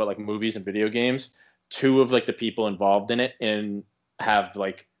would talk about like movies and video games, two of like the people involved in it and have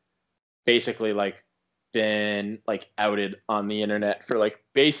like basically like been like outed on the internet for like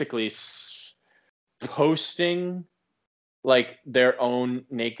basically posting like their own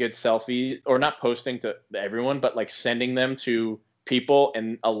naked selfie, or not posting to everyone, but like sending them to people,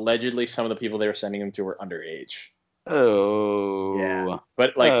 and allegedly some of the people they were sending them to were underage. Oh. Yeah.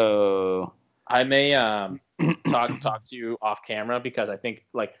 But like I may talk to you off camera, because I think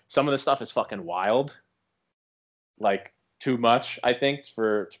like some of the stuff is fucking wild. Like too much, I think,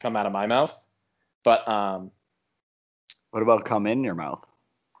 to come out of my mouth. But what about come in your mouth?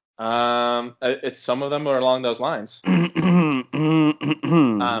 It's some of them are along those lines.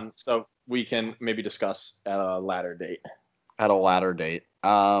 So we can maybe discuss at a later date. But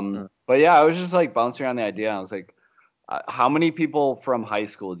yeah, I was just like bouncing around the idea. I was like, how many people from high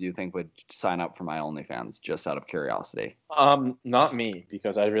school do you think would sign up for my OnlyFans, just out of curiosity? Not me,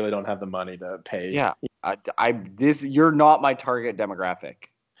 because I really don't have the money to pay. Yeah, you're not my target demographic.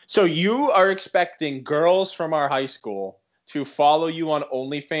 So you are expecting girls from our high school to follow you on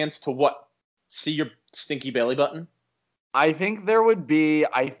OnlyFans to what? See your stinky belly button? I think there would be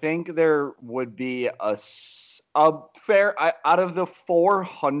a fair, out of the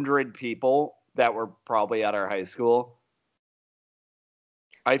 400 people that were probably at our high school,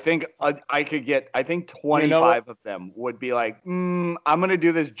 I think I could get, I think 25 of them would be like, I'm going to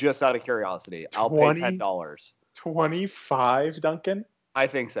do this just out of curiosity. I'll pay $10. 25, Duncan? I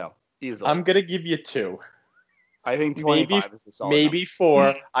think so. Easily. I'm going to give you 2. I think 25 is a solid maybe number.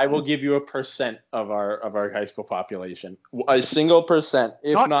 4. I will give you 1% of our high school population. A single percent,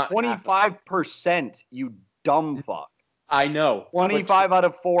 if not 25%, you dumb fuck. I know. 25 out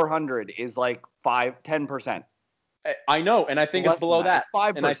of 400 is like 10%. I know, and I think it's below that. It's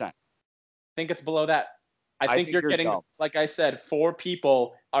 5%. And I think it's below that. I think you're getting, dumb. like I said, 4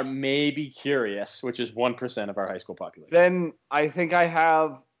 people are maybe curious, which is 1% of our high school population. Then I think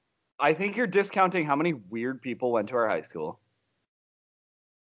you're discounting how many weird people went to our high school.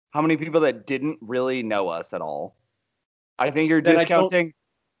 How many people that didn't really know us at all. I think you're discounting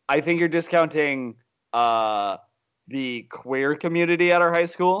the queer community at our high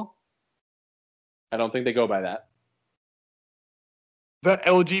school. I don't think they go by that. The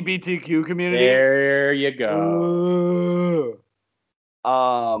LGBTQ community. There you go.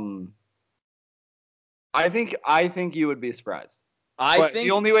 I think you would be surprised. But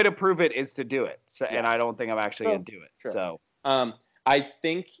the only way to prove it is to do it. So, yeah. And I don't think I'm actually going to do it. Sure. So, I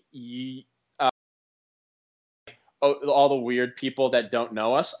think all the weird people that don't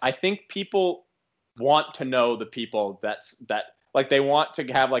know us. I think people want to know the people that like they want to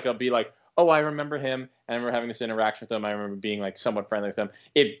have like be like, oh, I remember him, and I remember having this interaction with him. I remember being like somewhat friendly with him.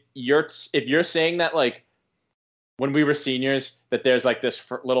 If you're saying that like when we were seniors that there's like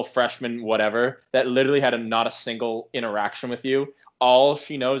this little freshman whatever that literally had not a single interaction with you, all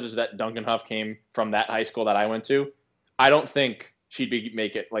she knows is that Duncan Huff came from that high school that I went to. I don't think she'd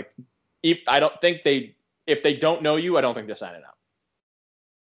make it like. If they don't know you, I don't think they're signing up.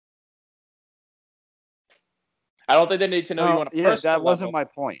 I don't think they need to know you on a personal level. That wasn't my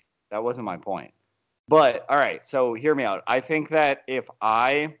point. That wasn't my point. But, all right, so hear me out. I think that if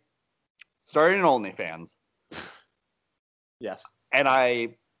I started an OnlyFans. Yes. And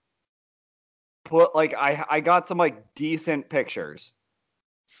I put, like, I got some, like, decent pictures.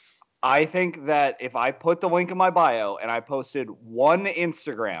 I think that if I put the link in my bio and I posted one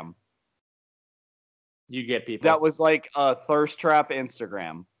Instagram. You get people. That was like a thirst trap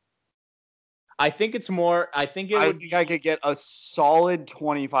Instagram. I think it's more. I think I could get a solid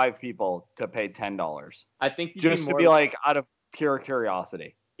 25 people to pay $10. I think to be like out of pure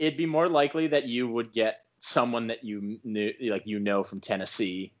curiosity. It'd be more likely that you would get someone that you knew, like from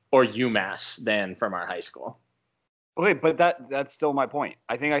Tennessee or UMass than from our high school. Okay, but that's still my point.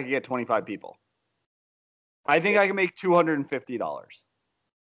 I think I could get 25 people. I think I can make $250.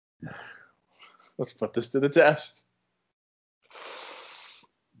 Let's put this to the test.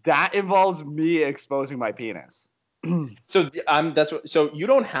 That involves me exposing my penis. So you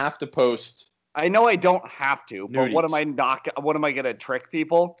don't have to post. I know I don't have to, but nudies. What am I gonna trick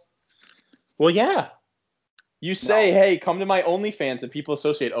people? Well, yeah. You say, hey, come to my OnlyFans, and people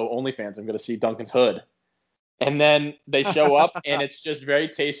associate, OnlyFans, I'm gonna see Duncan's hood. And then they show up and it's just very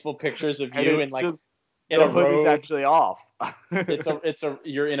tasteful pictures of you and like in a robe. Is actually off.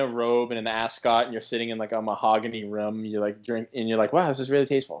 You're in a robe and an ascot and you're sitting in like a mahogany room. You like drink and you're like, wow, this is really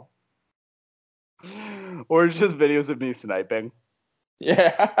tasteful. Or it's just videos of me sniping.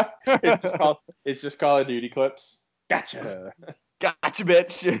 Yeah. It's just Call of Duty clips. Gotcha. Gotcha,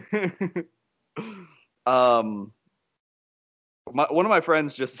 bitch. One of my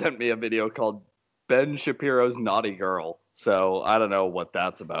friends just sent me a video called Ben Shapiro's Naughty Girl. So I don't know what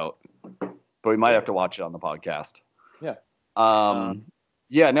that's about. But we might have to watch it on the podcast. Yeah.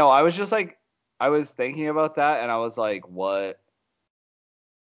 Yeah, no, I was just like, I was thinking about that and I was like, what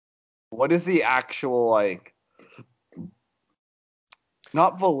is the actual, like,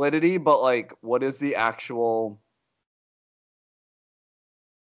 not validity, but like, what is the actual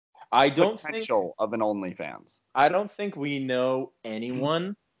potential of an OnlyFans? I don't think we know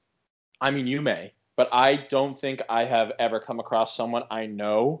anyone. I mean, you may, but I don't think I have ever come across someone I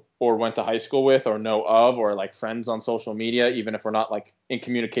know or went to high school with or know of or like friends on social media, even if we're not like in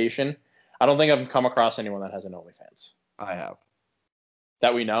communication. I don't think I've come across anyone that has an OnlyFans. I have.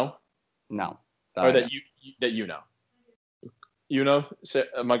 That we know? No. Or that you know. You know? So,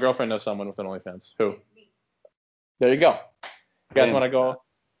 my girlfriend knows someone with an OnlyFans. Who? There you go. You guys want to go?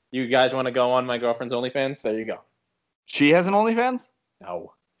 You guys want to go on my girlfriend's OnlyFans? There you go. She has an OnlyFans?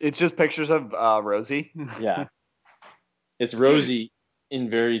 No. It's just pictures of Rosie? Yeah. It's Rosie in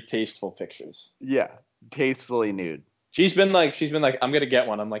very tasteful pictures. Yeah. Tastefully nude. She's been like, I'm going to get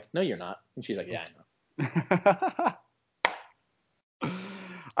one. I'm like, no, you're not. And she's like, yeah, I know.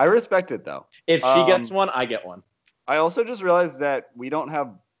 I respect it, though. If she gets one, I get one. I also just realized that we don't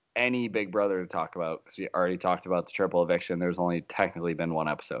have any Big Brother to talk about because we already talked about the triple eviction. There's only technically been one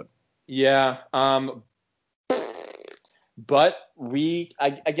episode. Yeah. But I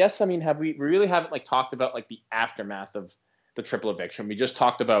guess, I mean, we really haven't like talked about like the aftermath of the triple eviction. We just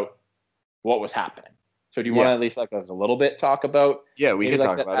talked about what was happening. So do you want to at least like a little bit talk about? Yeah, we can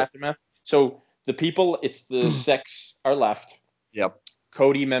talk about aftermath? So the people, it's the six are left. Yep.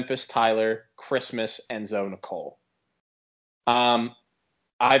 Cody, Memphis, Tyler, Christmas, Enzo, Nicole.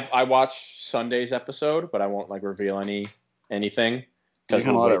 I watched Sunday's episode, but I won't like reveal anything. You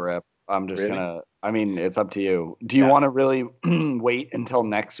can let it rip. I'm just gonna. I mean, it's up to you. Do you want to really wait until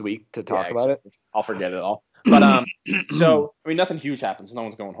next week to talk about it? I'll forget it all. But so I mean, nothing huge happens. No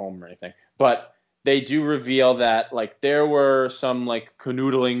one's going home or anything. But they do reveal that like there were some like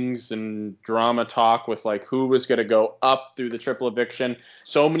canoodlings and drama talk with like who was going to go up through the triple eviction.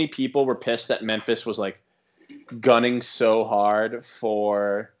 So many people were pissed that Memphis was like gunning so hard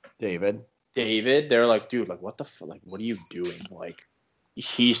for David. They're like, dude, like what like what are you doing? Like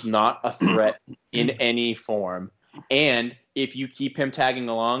he's not a threat in any form. And if you keep him tagging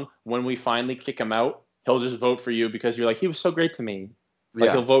along, when we finally kick him out, he'll just vote for you because you're like, he was so great to me.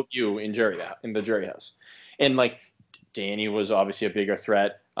 Like he'll vote you in the jury house. And like Danny was obviously a bigger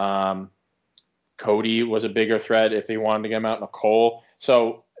threat. Cody was a bigger threat if he wanted to get him out. Nicole.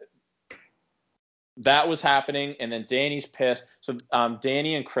 So that was happening. And then Danny's pissed. So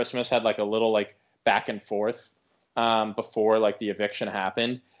Danny and Christmas had like a little like back and forth before like the eviction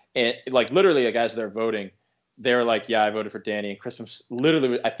happened. And like literally the guys that are voting, they were like, yeah, I voted for Danny. And Christmas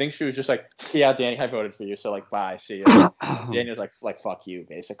literally, I think she was just like, yeah, Danny, I voted for you. So like, bye, see you. Danny was like, fuck you,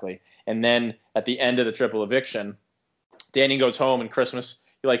 basically. And then at the end of the triple eviction, Danny goes home and Christmas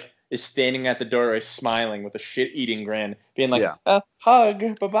like is standing at the doorway smiling with a shit-eating grin, being like,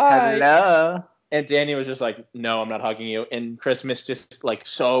 hug, bye-bye. Hello. And Danny was just like, no, I'm not hugging you. And Christmas just like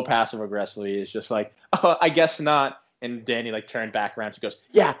so passive-aggressively is just like, oh, I guess not. And Danny like turned back around. She goes,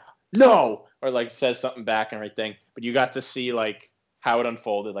 yeah, no. Or like says something back and everything. But you got to see like how it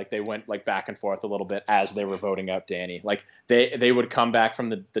unfolded. Like they went like back and forth a little bit as they were voting out Danny. Like they would come back from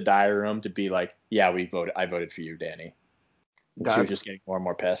the diary room to be like, yeah, I voted for you, Danny. She was just getting more and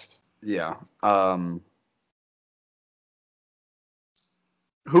more pissed. Yeah.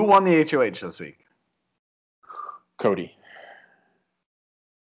 Who won the HOH this week? Cody.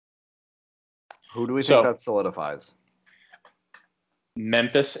 Who do we think that solidifies?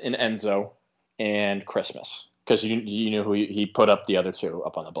 Memphis and Enzo and Christmas. Because you knew who he put up the other two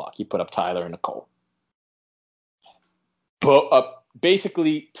up on the block. He put up Tyler and Nicole. But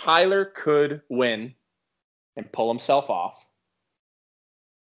basically, Tyler could win and pull himself off.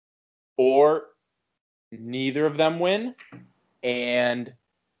 Or neither of them win and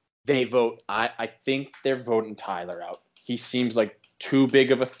they vote. I think they're voting Tyler out. He seems like too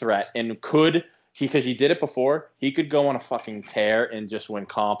big of a threat and because he did it before, he could go on a fucking tear and just win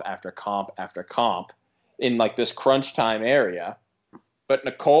comp after comp after comp in like this crunch time area. But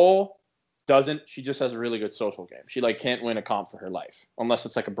Nicole doesn't. She just has a really good social game. She like can't win a comp for her life unless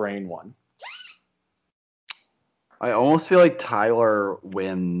it's like a brain one. I almost feel like Tyler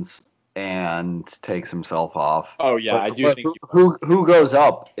wins and takes himself off. Oh yeah, I do think who goes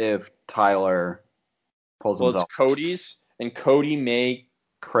up if Tyler pulls himself? Well, it's Cody's, and Cody may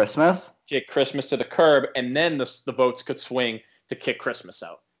Christmas kick Christmas to the curb, and then the votes could swing to kick Christmas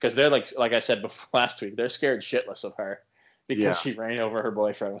out because they're like I said before last week, they're scared shitless of her because she ran over her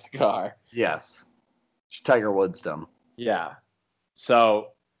boyfriend with a car. Yes, Tiger Woods dumb. Yeah,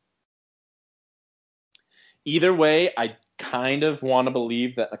 so either way, I kind of want to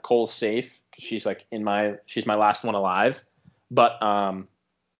believe that Nicole's safe because she's like she's my last one alive. But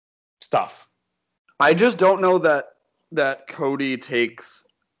stuff. I just don't know that Cody takes.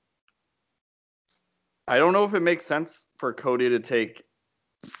 I don't know if it makes sense for Cody to take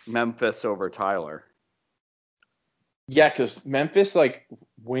Memphis over Tyler. Yeah, because Memphis like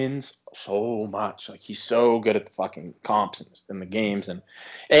wins so much. Like he's so good at the fucking comps and the games, and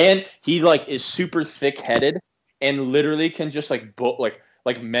he like is super thick-headed and literally can just like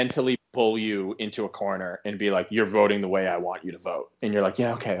mentally pull you into a corner and be like, "You're voting the way I want you to vote," and you're like,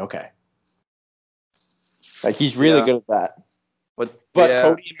 "Yeah, okay." Like he's really good at that. But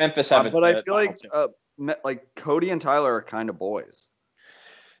Cody and Memphis have it. But I feel like Cody and Tyler are kind of boys.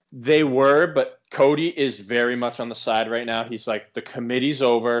 They were, but Cody is very much on the side right now. He's like, the committee's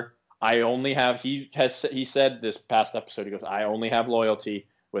over. He said this past episode, he goes, I only have loyalty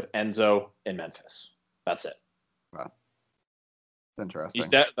with Enzo and Memphis. That's it. Wow. That's interesting.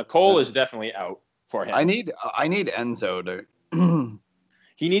 Nicole is definitely out for him. I need Enzo to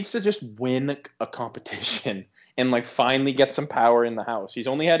he needs to just win a competition and like finally get some power in the house. He's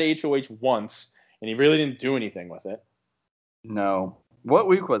only had HOH once and he really didn't do anything with it. No. What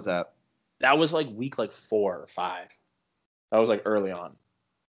week was that? That was like week 4 or 5. That was like early on.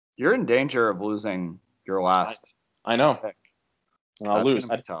 You're in danger of losing your last. I know. Pick. And I'll lose.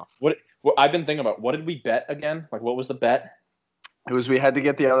 Tough. What I've been thinking about, what did we bet again? Like, what was the bet? It was we had to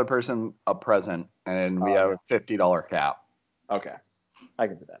get the other person a present, and we have a $50 cap. Okay. I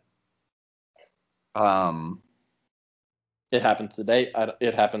can do that. It happens today.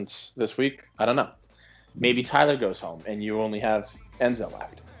 It happens this week. I don't know. Maybe Tyler goes home and you only have Enzo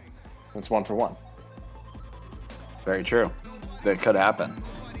left. It's 1-for-1. Very true. That could happen.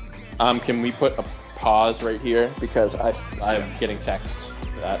 Can we put a pause right here because I'm getting texts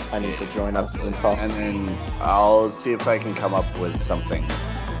that I need to join up in call. And then I'll see if I can come up with something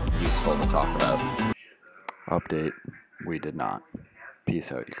useful to talk about. Update. We did not.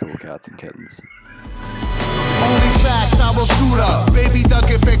 Peace out, you cool cats and kittens. Only facts, I will shoot up. Baby duck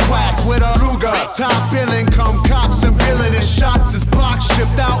if it quacks with a Ruger. Top billing, come cops and villainous shots is box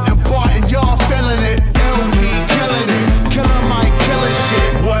shipped out and bought and y'all feeling it. LP killing it. Killer Mike killing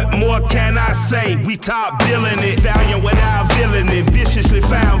shit. What more can I say? We top billing it. Valiant without villainy. Viciously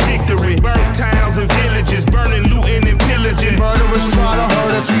found victory. Burnt towns and villages. Burning, looting, and pillaging. Murderers try to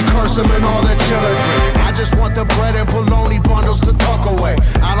hurt us. We curse them and all their children. I just want the bread and bologna bundles to tuck away.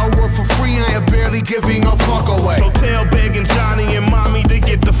 I don't work for free. I am barely giving a fuck away. So tell begging Johnny and mommy to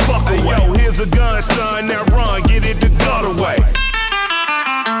get the fuck away. Hey, yo, here's a gun, son. Now run. Get it the gut away.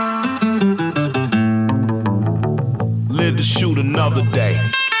 Live to shoot another day.